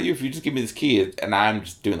going to hurt you if you just give me this key. And I'm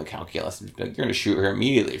just doing the calculus. Like, you're going to shoot her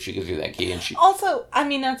immediately if she gives you that key. And she also, I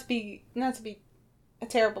mean, not to be a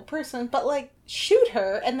terrible person, but like shoot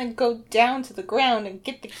her and then go down to the ground and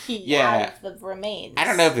get the key out of the remains. I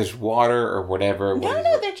don't know if there's water or whatever.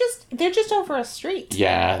 No, they're just over a street.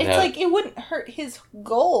 Yeah, it's like it wouldn't hurt his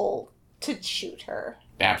goal to shoot her.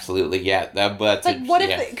 Absolutely, yeah. But like, what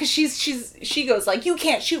if? Because she goes like, you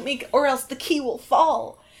can't shoot me or else the key will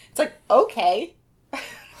fall. It's like, okay.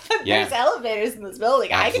 There's elevators in this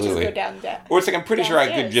building. Absolutely. I could just go down. Or it's like I'm pretty sure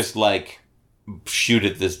I could just like shoot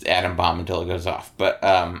at this atom bomb until it goes off. But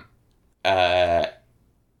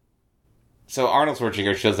so Arnold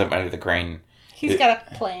Schwarzenegger shows up under the crane. He's got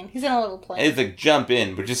a plane. He's in a little plane. It's like jump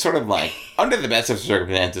in, which is sort of like under the best of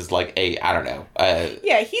circumstances, like I don't know.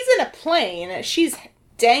 Yeah, he's in a plane. She's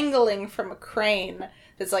dangling from a crane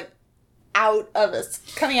that's like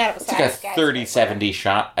coming out of a It's like a 30-70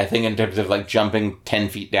 shot, I think, in terms of like jumping 10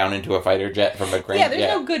 feet down into a fighter jet from a crane. Yeah,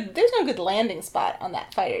 there's no good landing spot on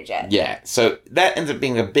that fighter jet. Yeah, so that ends up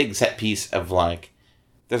being a big set piece of like,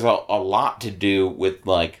 there's a lot to do with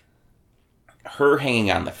like her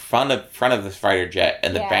hanging on the front of the fighter jet,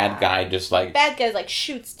 and the bad guy just like... Bad guy like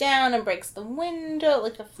shoots down and breaks the window,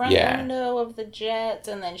 like the front window of the jet,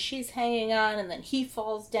 and then she's hanging on, and then he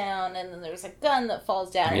falls down, and then there's a gun that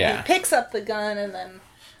falls down, and he picks up the gun, and then...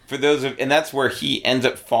 And that's where he ends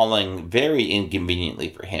up falling very inconveniently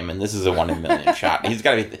for him, and this is a 1 in a million shot. He's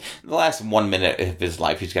got to be... The last 1 minute of his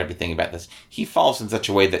life, he's got to be thinking about this. He falls in such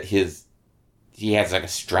a way that he has like a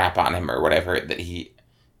strap on him or whatever, that he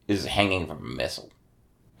is hanging from a missile.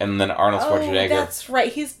 And then Arnold Schwarzenegger... that's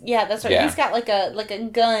right. That's right. Yeah. He's got like a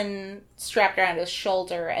gun strapped around his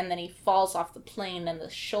shoulder, and then he falls off the plane, and the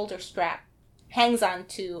shoulder strap hangs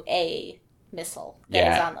onto a missile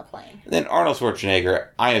that is on the plane. Then Arnold Schwarzenegger,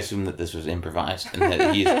 I assume that this was improvised and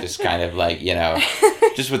that he's just kind of like,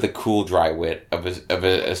 just with the cool, dry wit of a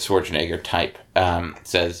Schwarzenegger type,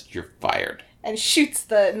 says, "You're fired." And shoots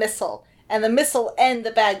the missile. And the missile and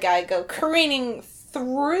the bad guy go careening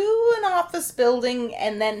through an office building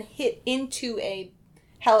and then hit into a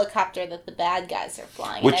helicopter that the bad guys are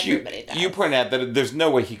flying. Which and everybody dies. you point out that there's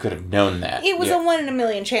no way he could have known that. It was a 1 in a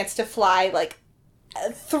million chance to fly, like,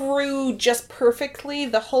 through just perfectly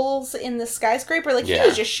the holes in the skyscraper. Like, he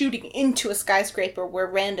was just shooting into a skyscraper where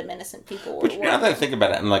random innocent people were. Which, now that I think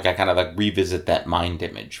about it, and like I kind of like revisit that mind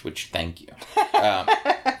image, which, thank you.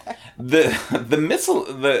 The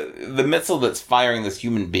missile that's firing this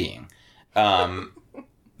human being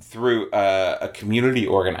through a community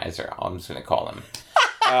organizer, I'm just going to call him,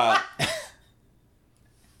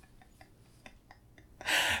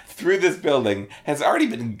 through this building has already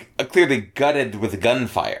been clearly gutted with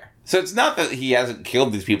gunfire. So it's not that he hasn't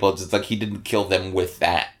killed these people, it's just like he didn't kill them with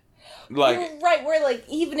that. Like, right, where like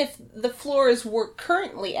even if the floors were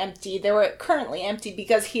currently empty, they were currently empty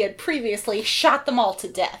because he had previously shot them all to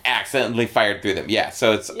death. Accidentally fired through them. Yeah,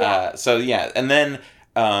 so it's and then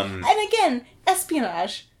and again,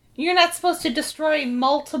 espionage. You're not supposed to destroy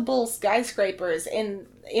multiple skyscrapers in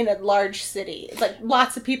a large city. It's like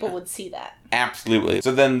lots of people would see that. Absolutely.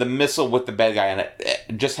 So then the missile with the bad guy in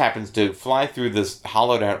it just happens to fly through this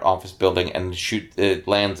hollowed out office building and it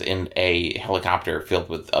lands in a helicopter filled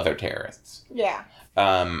with other terrorists. Yeah.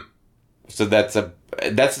 So that's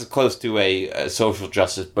as close to a social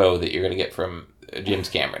justice bow that you're going to get from James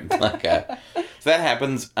Cameron. So that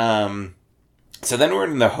happens. So then we're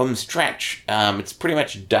in the home stretch. It's pretty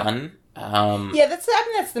much done.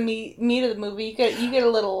 That's the meat of the movie. You get a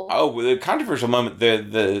little. Oh, the controversial moment,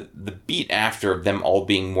 the beat after of them all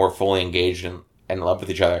being more fully engaged and in love with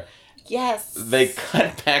each other. Yes. They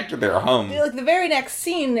cut back to their home. Like the very next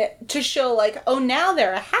scene to show like, oh, now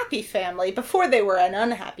they're a happy family. Before they were an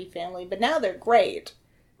unhappy family, but now they're great.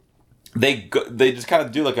 They just kind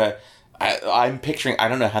of do like a. I'm picturing, I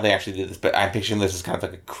don't know how they actually did this, but I'm picturing this as kind of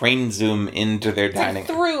like a crane zoom into their dining.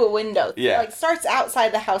 Through a window. Yeah. Like, starts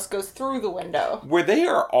outside the house, goes through the window. Where they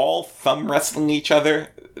are all thumb wrestling each other.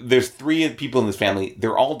 There's 3 people in this family.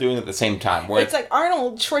 They're all doing it at the same time. Where it's like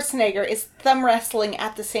Arnold Schwarzenegger is thumb wrestling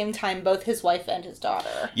at the same time, both his wife and his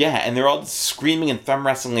daughter. Yeah, and they're all screaming and thumb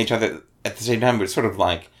wrestling each other at the same time, but it's sort of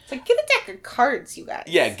like... It's like, get a deck of cards, you guys.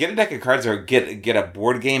 Yeah, get a deck of cards or get a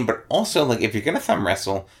board game, but also, like, if you're going to thumb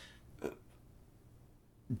wrestle...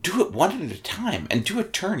 do it one at a time and do a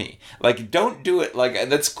tourney. Like, don't do it like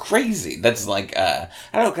that's crazy. That's like I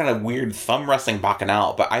don't know, kind of weird thumb wrestling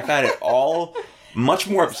bacchanal, but I found it all much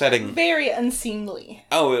more upsetting. Very unseemly.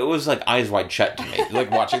 Oh, it was like eyes wide shut to me. Like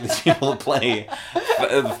watching these people play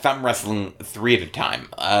thumb wrestling 3 at a time.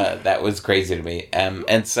 That was crazy to me.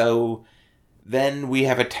 And so then we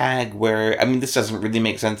have a tag where, I mean, this doesn't really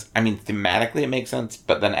make sense. I mean, thematically it makes sense,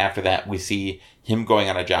 but then after that we see him going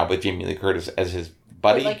on a job with Jamie Lee Curtis as his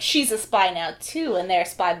buddy. Like, she's a spy now, too, and they're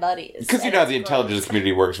spy buddies. Because you know how the intelligence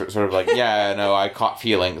community works, sort of like, yeah, no, I caught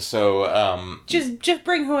feelings, so, Just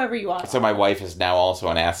bring whoever you want. So my wife is now also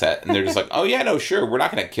an asset, and they're just like, oh yeah, no, sure, we're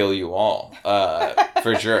not going to kill you all,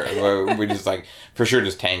 for sure. We're just like, for sure,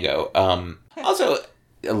 just tango. Also,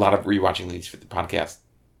 a lot of rewatching these for the podcast,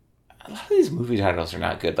 a lot of these movie titles are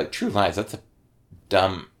not good. Like, True Lies, that's a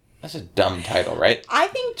dumb title, right? I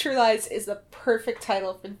think True Lies is the perfect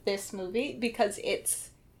title for this movie because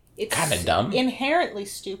it's kind of dumb, inherently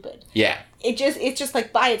stupid. Yeah, it's just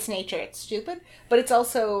like by its nature it's stupid, but it's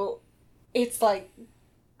like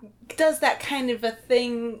does that kind of a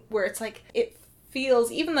thing where it's like it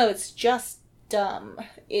feels, even though it's just dumb,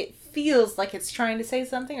 it feels like it's trying to say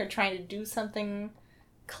something or trying to do something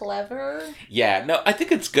clever. Yeah, no, I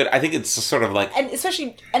think it's good. I think it's sort of like... And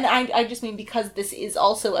especially, and I just mean because this is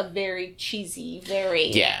also a very cheesy,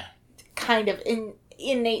 very... Yeah. Kind of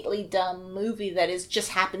innately dumb movie that just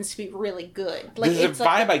happens to be really good. Like, there's a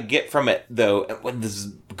vibe I get from it, though, whether this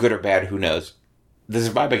is good or bad, who knows. There's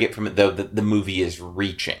a vibe I get from it, though, that the movie is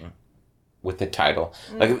reaching with the title.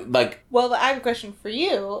 Like. Well, I have a question for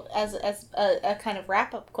you as a kind of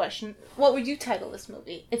wrap-up question. What would you title this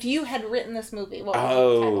movie? If you had written this movie, what would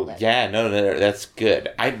you title it? Yeah, no, that's good.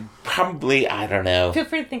 I don't know. Feel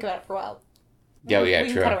free to think about it for a while. Yeah, yeah,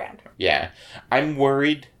 we true. Can cut around. Yeah. I'm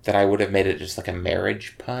worried that I would have made it just like a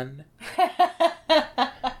marriage pun.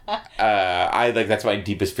 That's my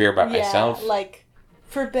deepest fear about myself. Like,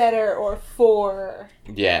 for better or for...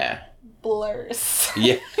 Yeah. Blurs.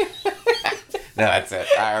 Yeah. No, that's it.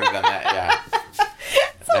 I already done that, yeah.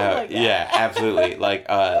 Like that. Yeah, absolutely.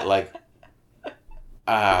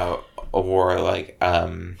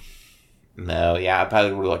 No, yeah, I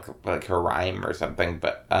probably would like her rhyme or something,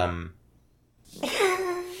 but, what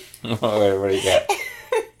do you got?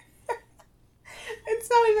 It's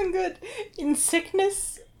not even good. In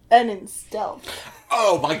Sickness and in Stealth.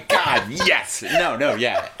 Oh my god, yes! No,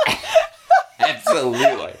 yeah.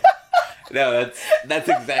 Absolutely. No, that's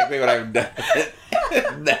exactly what I've done.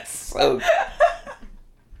 That's so...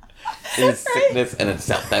 In Sickness and in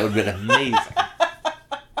Stealth, that would have been amazing.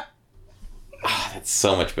 Oh, that's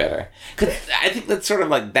so much better. Because I think that's sort of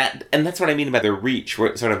like that, and that's what I mean by the reach, where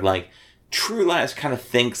it's sort of like, True Lies kind of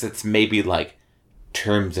thinks it's maybe like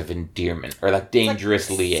terms of endearment, or like dangerous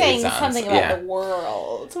liaisons. Saying something about the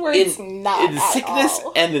world, where it's not in at Sickness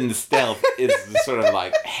all. and in Stealth is sort of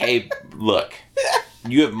like, hey, look,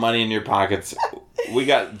 you have money in your pockets. We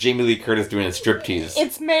got Jamie Lee Curtis doing a striptease.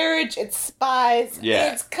 It's marriage, it's spies,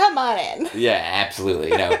 Yeah. it's come on in. Yeah,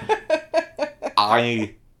 absolutely.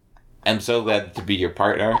 I am so glad to be your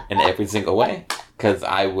partner in every single way. Because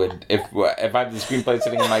I would, if I had the screenplay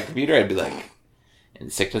sitting on my computer, I'd be like, In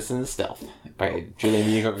Sickness and Stealth by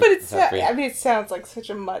Julianne Moore. But it sounds like such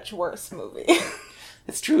a much worse movie.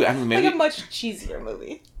 It's true. I mean, maybe like a much cheesier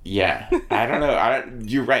movie. Yeah, I don't know.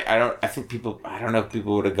 You're right. I don't know if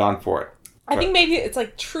people would have gone for it. I think maybe it's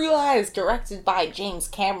like True Lies directed by James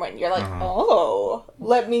Cameron. You're like, oh,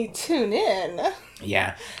 let me tune in.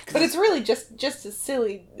 Yeah, but it's really just a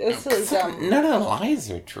silly dumb. None of the lies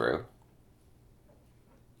are true.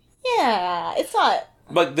 Yeah, it's not.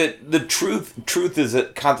 Like the truth is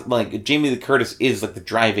that like Jamie Lee Curtis is like the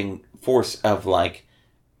driving force of like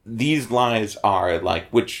these lies are like,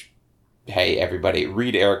 which, hey everybody,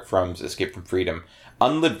 read Eric Fromm's Escape from Freedom.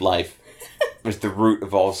 Unlived life is the root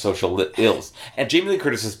of all social ills, and Jamie Lee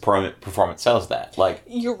Curtis's performance sells that. Like,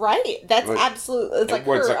 you're right. That's absolutely. It's like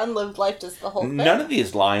her unlived life does the whole thing. None of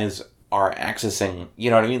these lies are accessing. You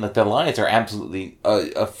know what I mean? Like the lies are absolutely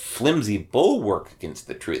a flimsy bulwark against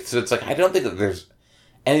the truth. So it's like I don't think that there's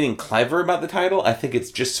anything clever about the title. I think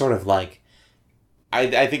it's just sort of like.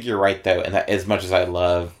 I think you're right though, and that as much as I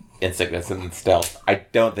love In Sickness and Stealth, I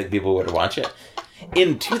don't think people would watch it.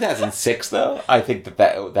 In 2006, though, I think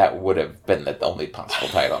that would have been the only possible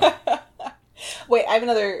title. Wait, I have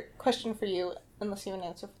another question for you, unless you have an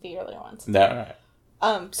answer for the earlier ones. No.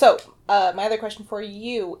 So, my other question for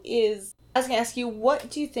you is, I was going to ask you, what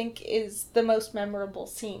do you think is the most memorable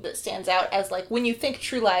scene that stands out as, like, when you think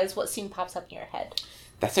True Lies, what scene pops up in your head?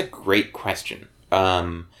 That's a great question.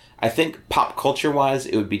 I think pop culture-wise,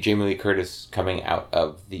 it would be Jamie Lee Curtis coming out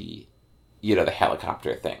of the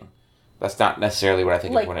helicopter thing. That's not necessarily what I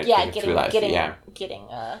think of when I think of True Lies.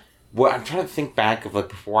 Well, I'm trying to think back of, like,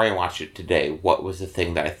 before I watched it today, what was the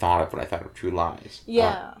thing that I thought of when I thought of True Lies?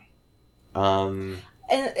 Yeah. And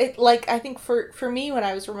it, like, I think for me, when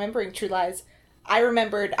I was remembering True Lies, I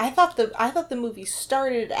thought the movie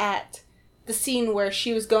started at the scene where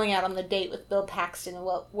she was going out on the date with Bill Paxton,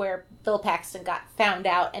 where Bill Paxton got found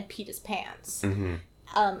out and peed his pants. Mm-hmm.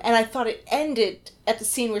 And I thought it ended at the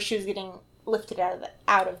scene where she was getting lifted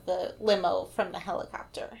out of the limo from the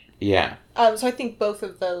helicopter. Yeah. So I think both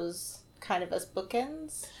of those kind of as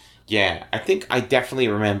bookends. Yeah, I think I definitely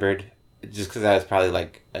remembered, just because I was probably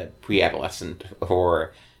like a pre-adolescent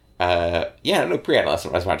or,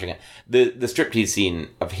 pre-adolescent when I was watching it. The striptease scene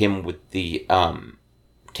of him with the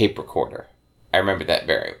tape recorder. I remember that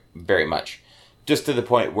very, very much. Just to the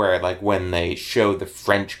point where, like, when they show the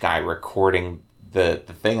French guy recording the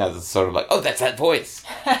thing, I was sort of like, oh, that's that voice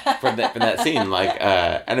from that scene. Like,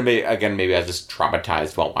 and maybe I was just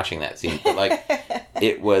traumatized while watching that scene. But, like,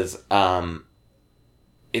 it was,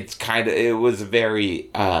 it was very,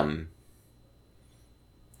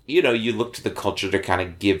 you look to the culture to kind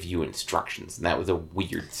of give you instructions, and that was a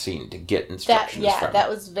weird scene to get instructions from.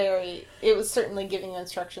 It was certainly giving you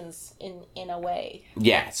instructions in a way.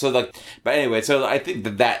 Yeah, so, like, but anyway, so I think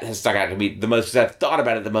that has stuck out to me the most, because I've thought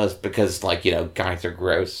about it the most, because, like, guys are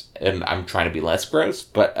gross, and I'm trying to be less gross,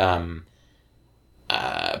 but no,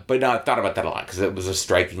 I've thought about that a lot, because it was a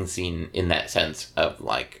striking scene in that sense of,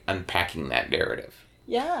 like, unpacking that narrative.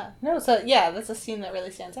 Yeah, no, so, yeah, that's a scene that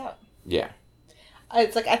really stands out. Yeah.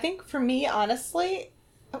 It's like, I think for me, honestly,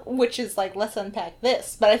 which is like, let's unpack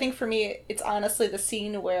this, but I think for me, it's honestly the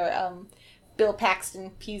scene where Bill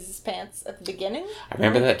Paxton pees his pants at the beginning. I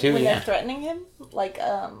remember that too, when they're threatening him. Like,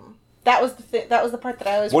 that was the part that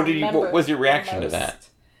I always remember. What was your reaction to that?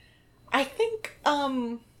 I think,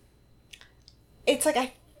 it's like,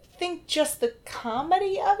 I think just the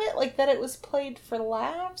comedy of it, like that it was played for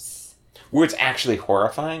laughs. Where it's actually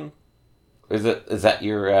horrifying? Is that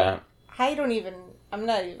your, I'm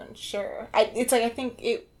not even sure. It's like, I think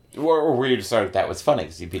it... Or were you just sort of, that was funny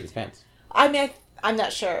because he peed his pants? I mean, I'm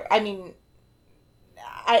not sure. I mean,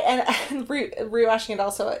 and rewatching it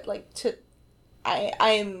also, like,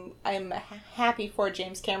 I'm happy for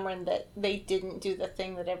James Cameron that they didn't do the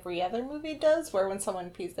thing that every other movie does, where when someone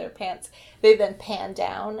pees their pants, they then pan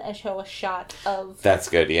down and show a shot of that's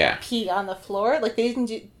good, yeah, pee on the floor. Like, they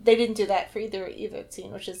didn't do that for either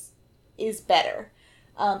scene, which is better.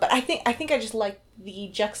 But I think I just like the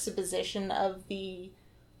juxtaposition of the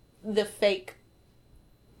fake,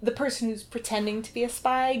 the person who's pretending to be a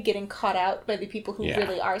spy getting caught out by the people who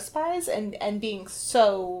really are spies, and being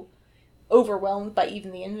so overwhelmed by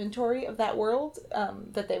even the inventory of that world,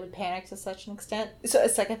 that they would panic to such an extent. So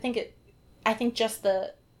it's like, I think just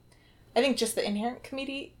the inherent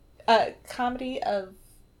comedy of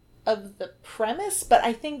the premise, but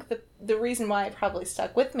I think the reason why it probably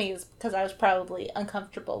stuck with me is because I was probably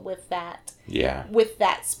uncomfortable with that. Yeah. With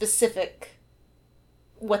that specific,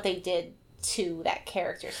 what they did to that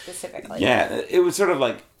character specifically. Yeah, it was sort of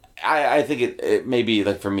like, I think it maybe,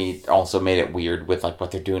 like, for me, also made it weird with, like,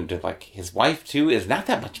 what they're doing to, like, his wife, too, is not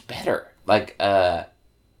that much better. Like, in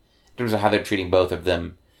terms of how they're treating both of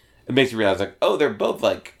them, it makes you realize, like, oh, they're both,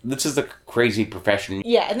 like, this is a crazy profession.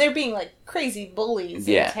 Yeah, and they're being, like, crazy bullies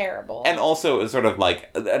and terrible. And also, it's sort of,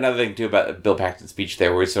 like, another thing, too, about Bill Paxton's speech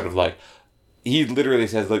there, where he's sort of, like, he literally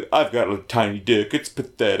says, like, I've got a tiny dick, it's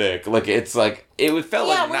pathetic. Like, it's, like, it felt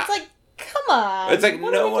like... Yeah, it's like, come on. It's like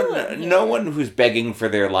no one who's begging for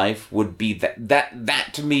their life would be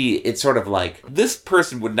that to me, it's sort of like, this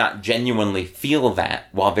person would not genuinely feel that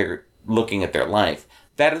while they're looking at their life.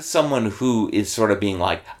 That is someone who is sort of being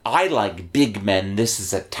like, I like big men, this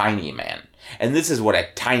is a tiny man. And this is what a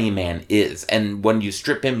tiny man is. And when you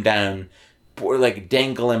strip him down, or like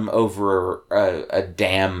dangle him over a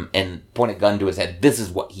dam and point a gun to his head, this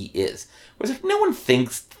is what he is. Whereas, like, no one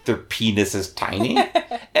thinks their penis is tiny.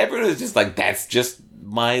 Everyone is just like, that's just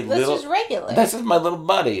my little... That's just regular. That's just my little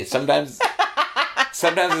buddy. Sometimes it's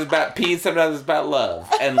about peace, sometimes it's about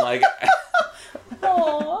love. And, like...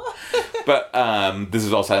 Aww. But, this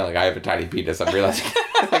is all sounding like I have a tiny penis, I'm realizing.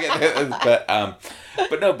 But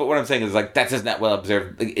what I'm saying is, like, that's just not well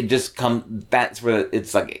observed. Like, it just that's where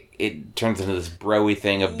it's, like, it turns into this bro-y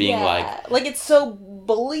thing of being, like, it's so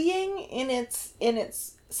bullying in its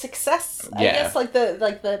success. I guess, like,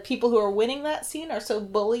 the people who are winning that scene are so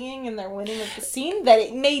bullying in their winning of the scene that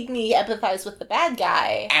it made me empathize with the bad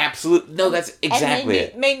guy. Absolutely. No, that's exactly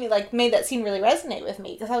it. Made that scene really resonate with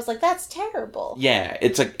me, because I was like, that's terrible. Yeah,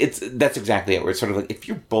 that's exactly it. Where it's sort of like, if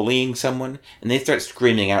you're bullying someone and they start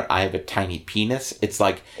screaming out, I have a tiny penis, it's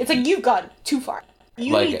like you've gone too far.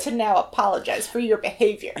 You need to now apologize for your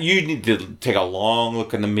behavior. You need to take a long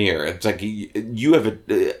look in the mirror. It's like, you have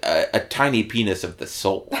a tiny penis of the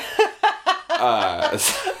soul.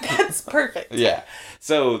 That's perfect. Yeah.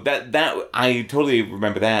 So that I totally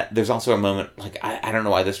remember that. There's also a moment, like, I don't know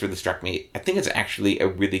why this really struck me. I think it's actually a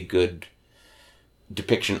really good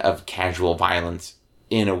depiction of casual violence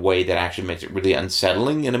in a way that actually makes it really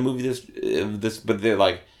unsettling in a movie this. But they're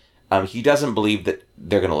like, he doesn't believe that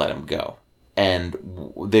they're gonna let him go. And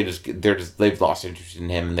they've lost interest in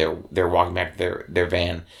him, and they're walking back to their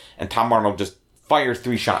van, and Tom Arnold just fires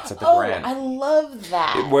 3 shots at the ground. I love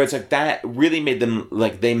that. Where it's like, that really made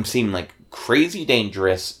them seem like crazy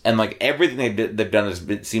dangerous, and like everything they've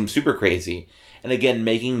done seems super crazy. And again,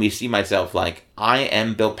 making me see myself like, I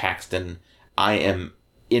am Bill Paxton. I am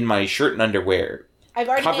in my shirt and underwear. I've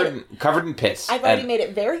already covered in piss. I've already made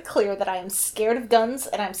it very clear that I am scared of guns,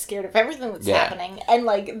 and I'm scared of everything that's happening. And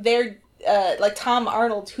like, they're like Tom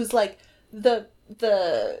Arnold, who's like the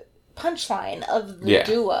punchline of the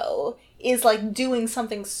duo, is like doing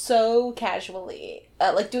something so casually,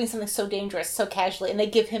 like doing something so dangerous so casually, and they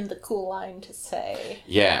give him the cool line to say.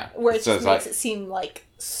 Yeah. Where it just makes it seem like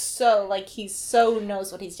so, like he so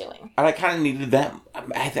knows what he's doing. And I kind of needed that.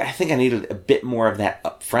 I think I needed a bit more of that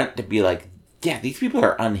up front to be like, yeah, these people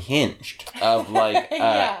are unhinged. Of like,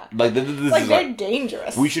 like this like is they're like,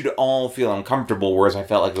 dangerous. We should all feel uncomfortable. Whereas I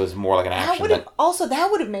felt like it was more like an action.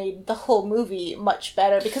 That would have made the whole movie much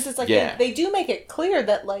better, because it's like they do make it clear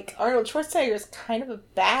that like Arnold Schwarzenegger is kind of a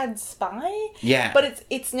bad spy. Yeah, but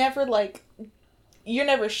it's never like, you're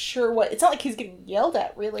never sure what. It's not like he's getting yelled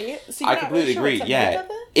at, really. So I completely agree. Yeah,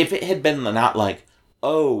 if it had been not like,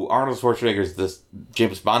 oh, Arnold Schwarzenegger's this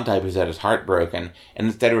James Bond type who's had his heart broken, and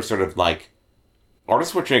instead it was sort of like, Arnold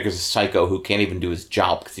Schwarzenegger's a psycho who can't even do his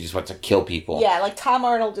job because he just wants to kill people. Yeah, like Tom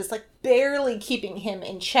Arnold is like barely keeping him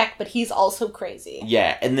in check, but he's also crazy.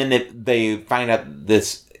 Yeah, and then they find out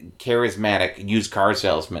this charismatic used car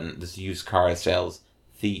salesman, this used car sales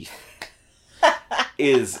thief,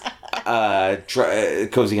 is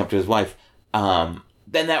cozying up to his wife.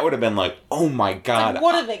 Then that would have been like, oh my god. Like,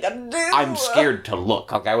 what are they gonna do? I'm scared to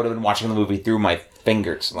look. Like, I would have been watching the movie through my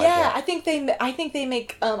fingered. Like yeah, that. I think they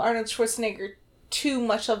make Arnold Schwarzenegger too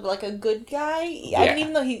much of like a good guy. Yeah. I mean,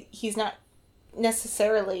 even though he's not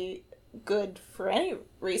necessarily good for any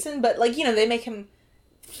reason, but like, you know, they make him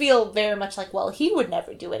feel very much like, well, he would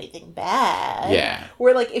never do anything bad. Yeah.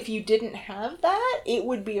 Where like if you didn't have that, it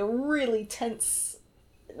would be a really tense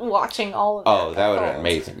watching all of that. Oh, that would have been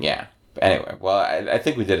amazing. Yeah. But anyway, well, I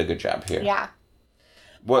think we did a good job here. Yeah.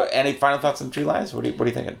 Well, any final thoughts on True Lies? What are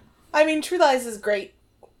you thinking? I mean, True Lies is great.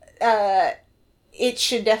 It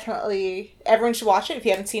should definitely, everyone should watch it. If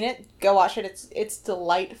you haven't seen it, go watch it. It's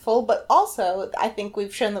delightful. But also, I think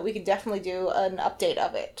we've shown that we could definitely do an update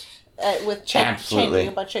of it with changing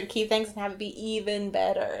a bunch of key things and have it be even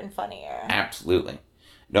better and funnier. Absolutely.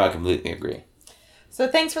 No, I completely agree. So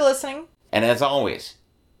thanks for listening. And as always,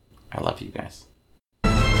 I love you guys.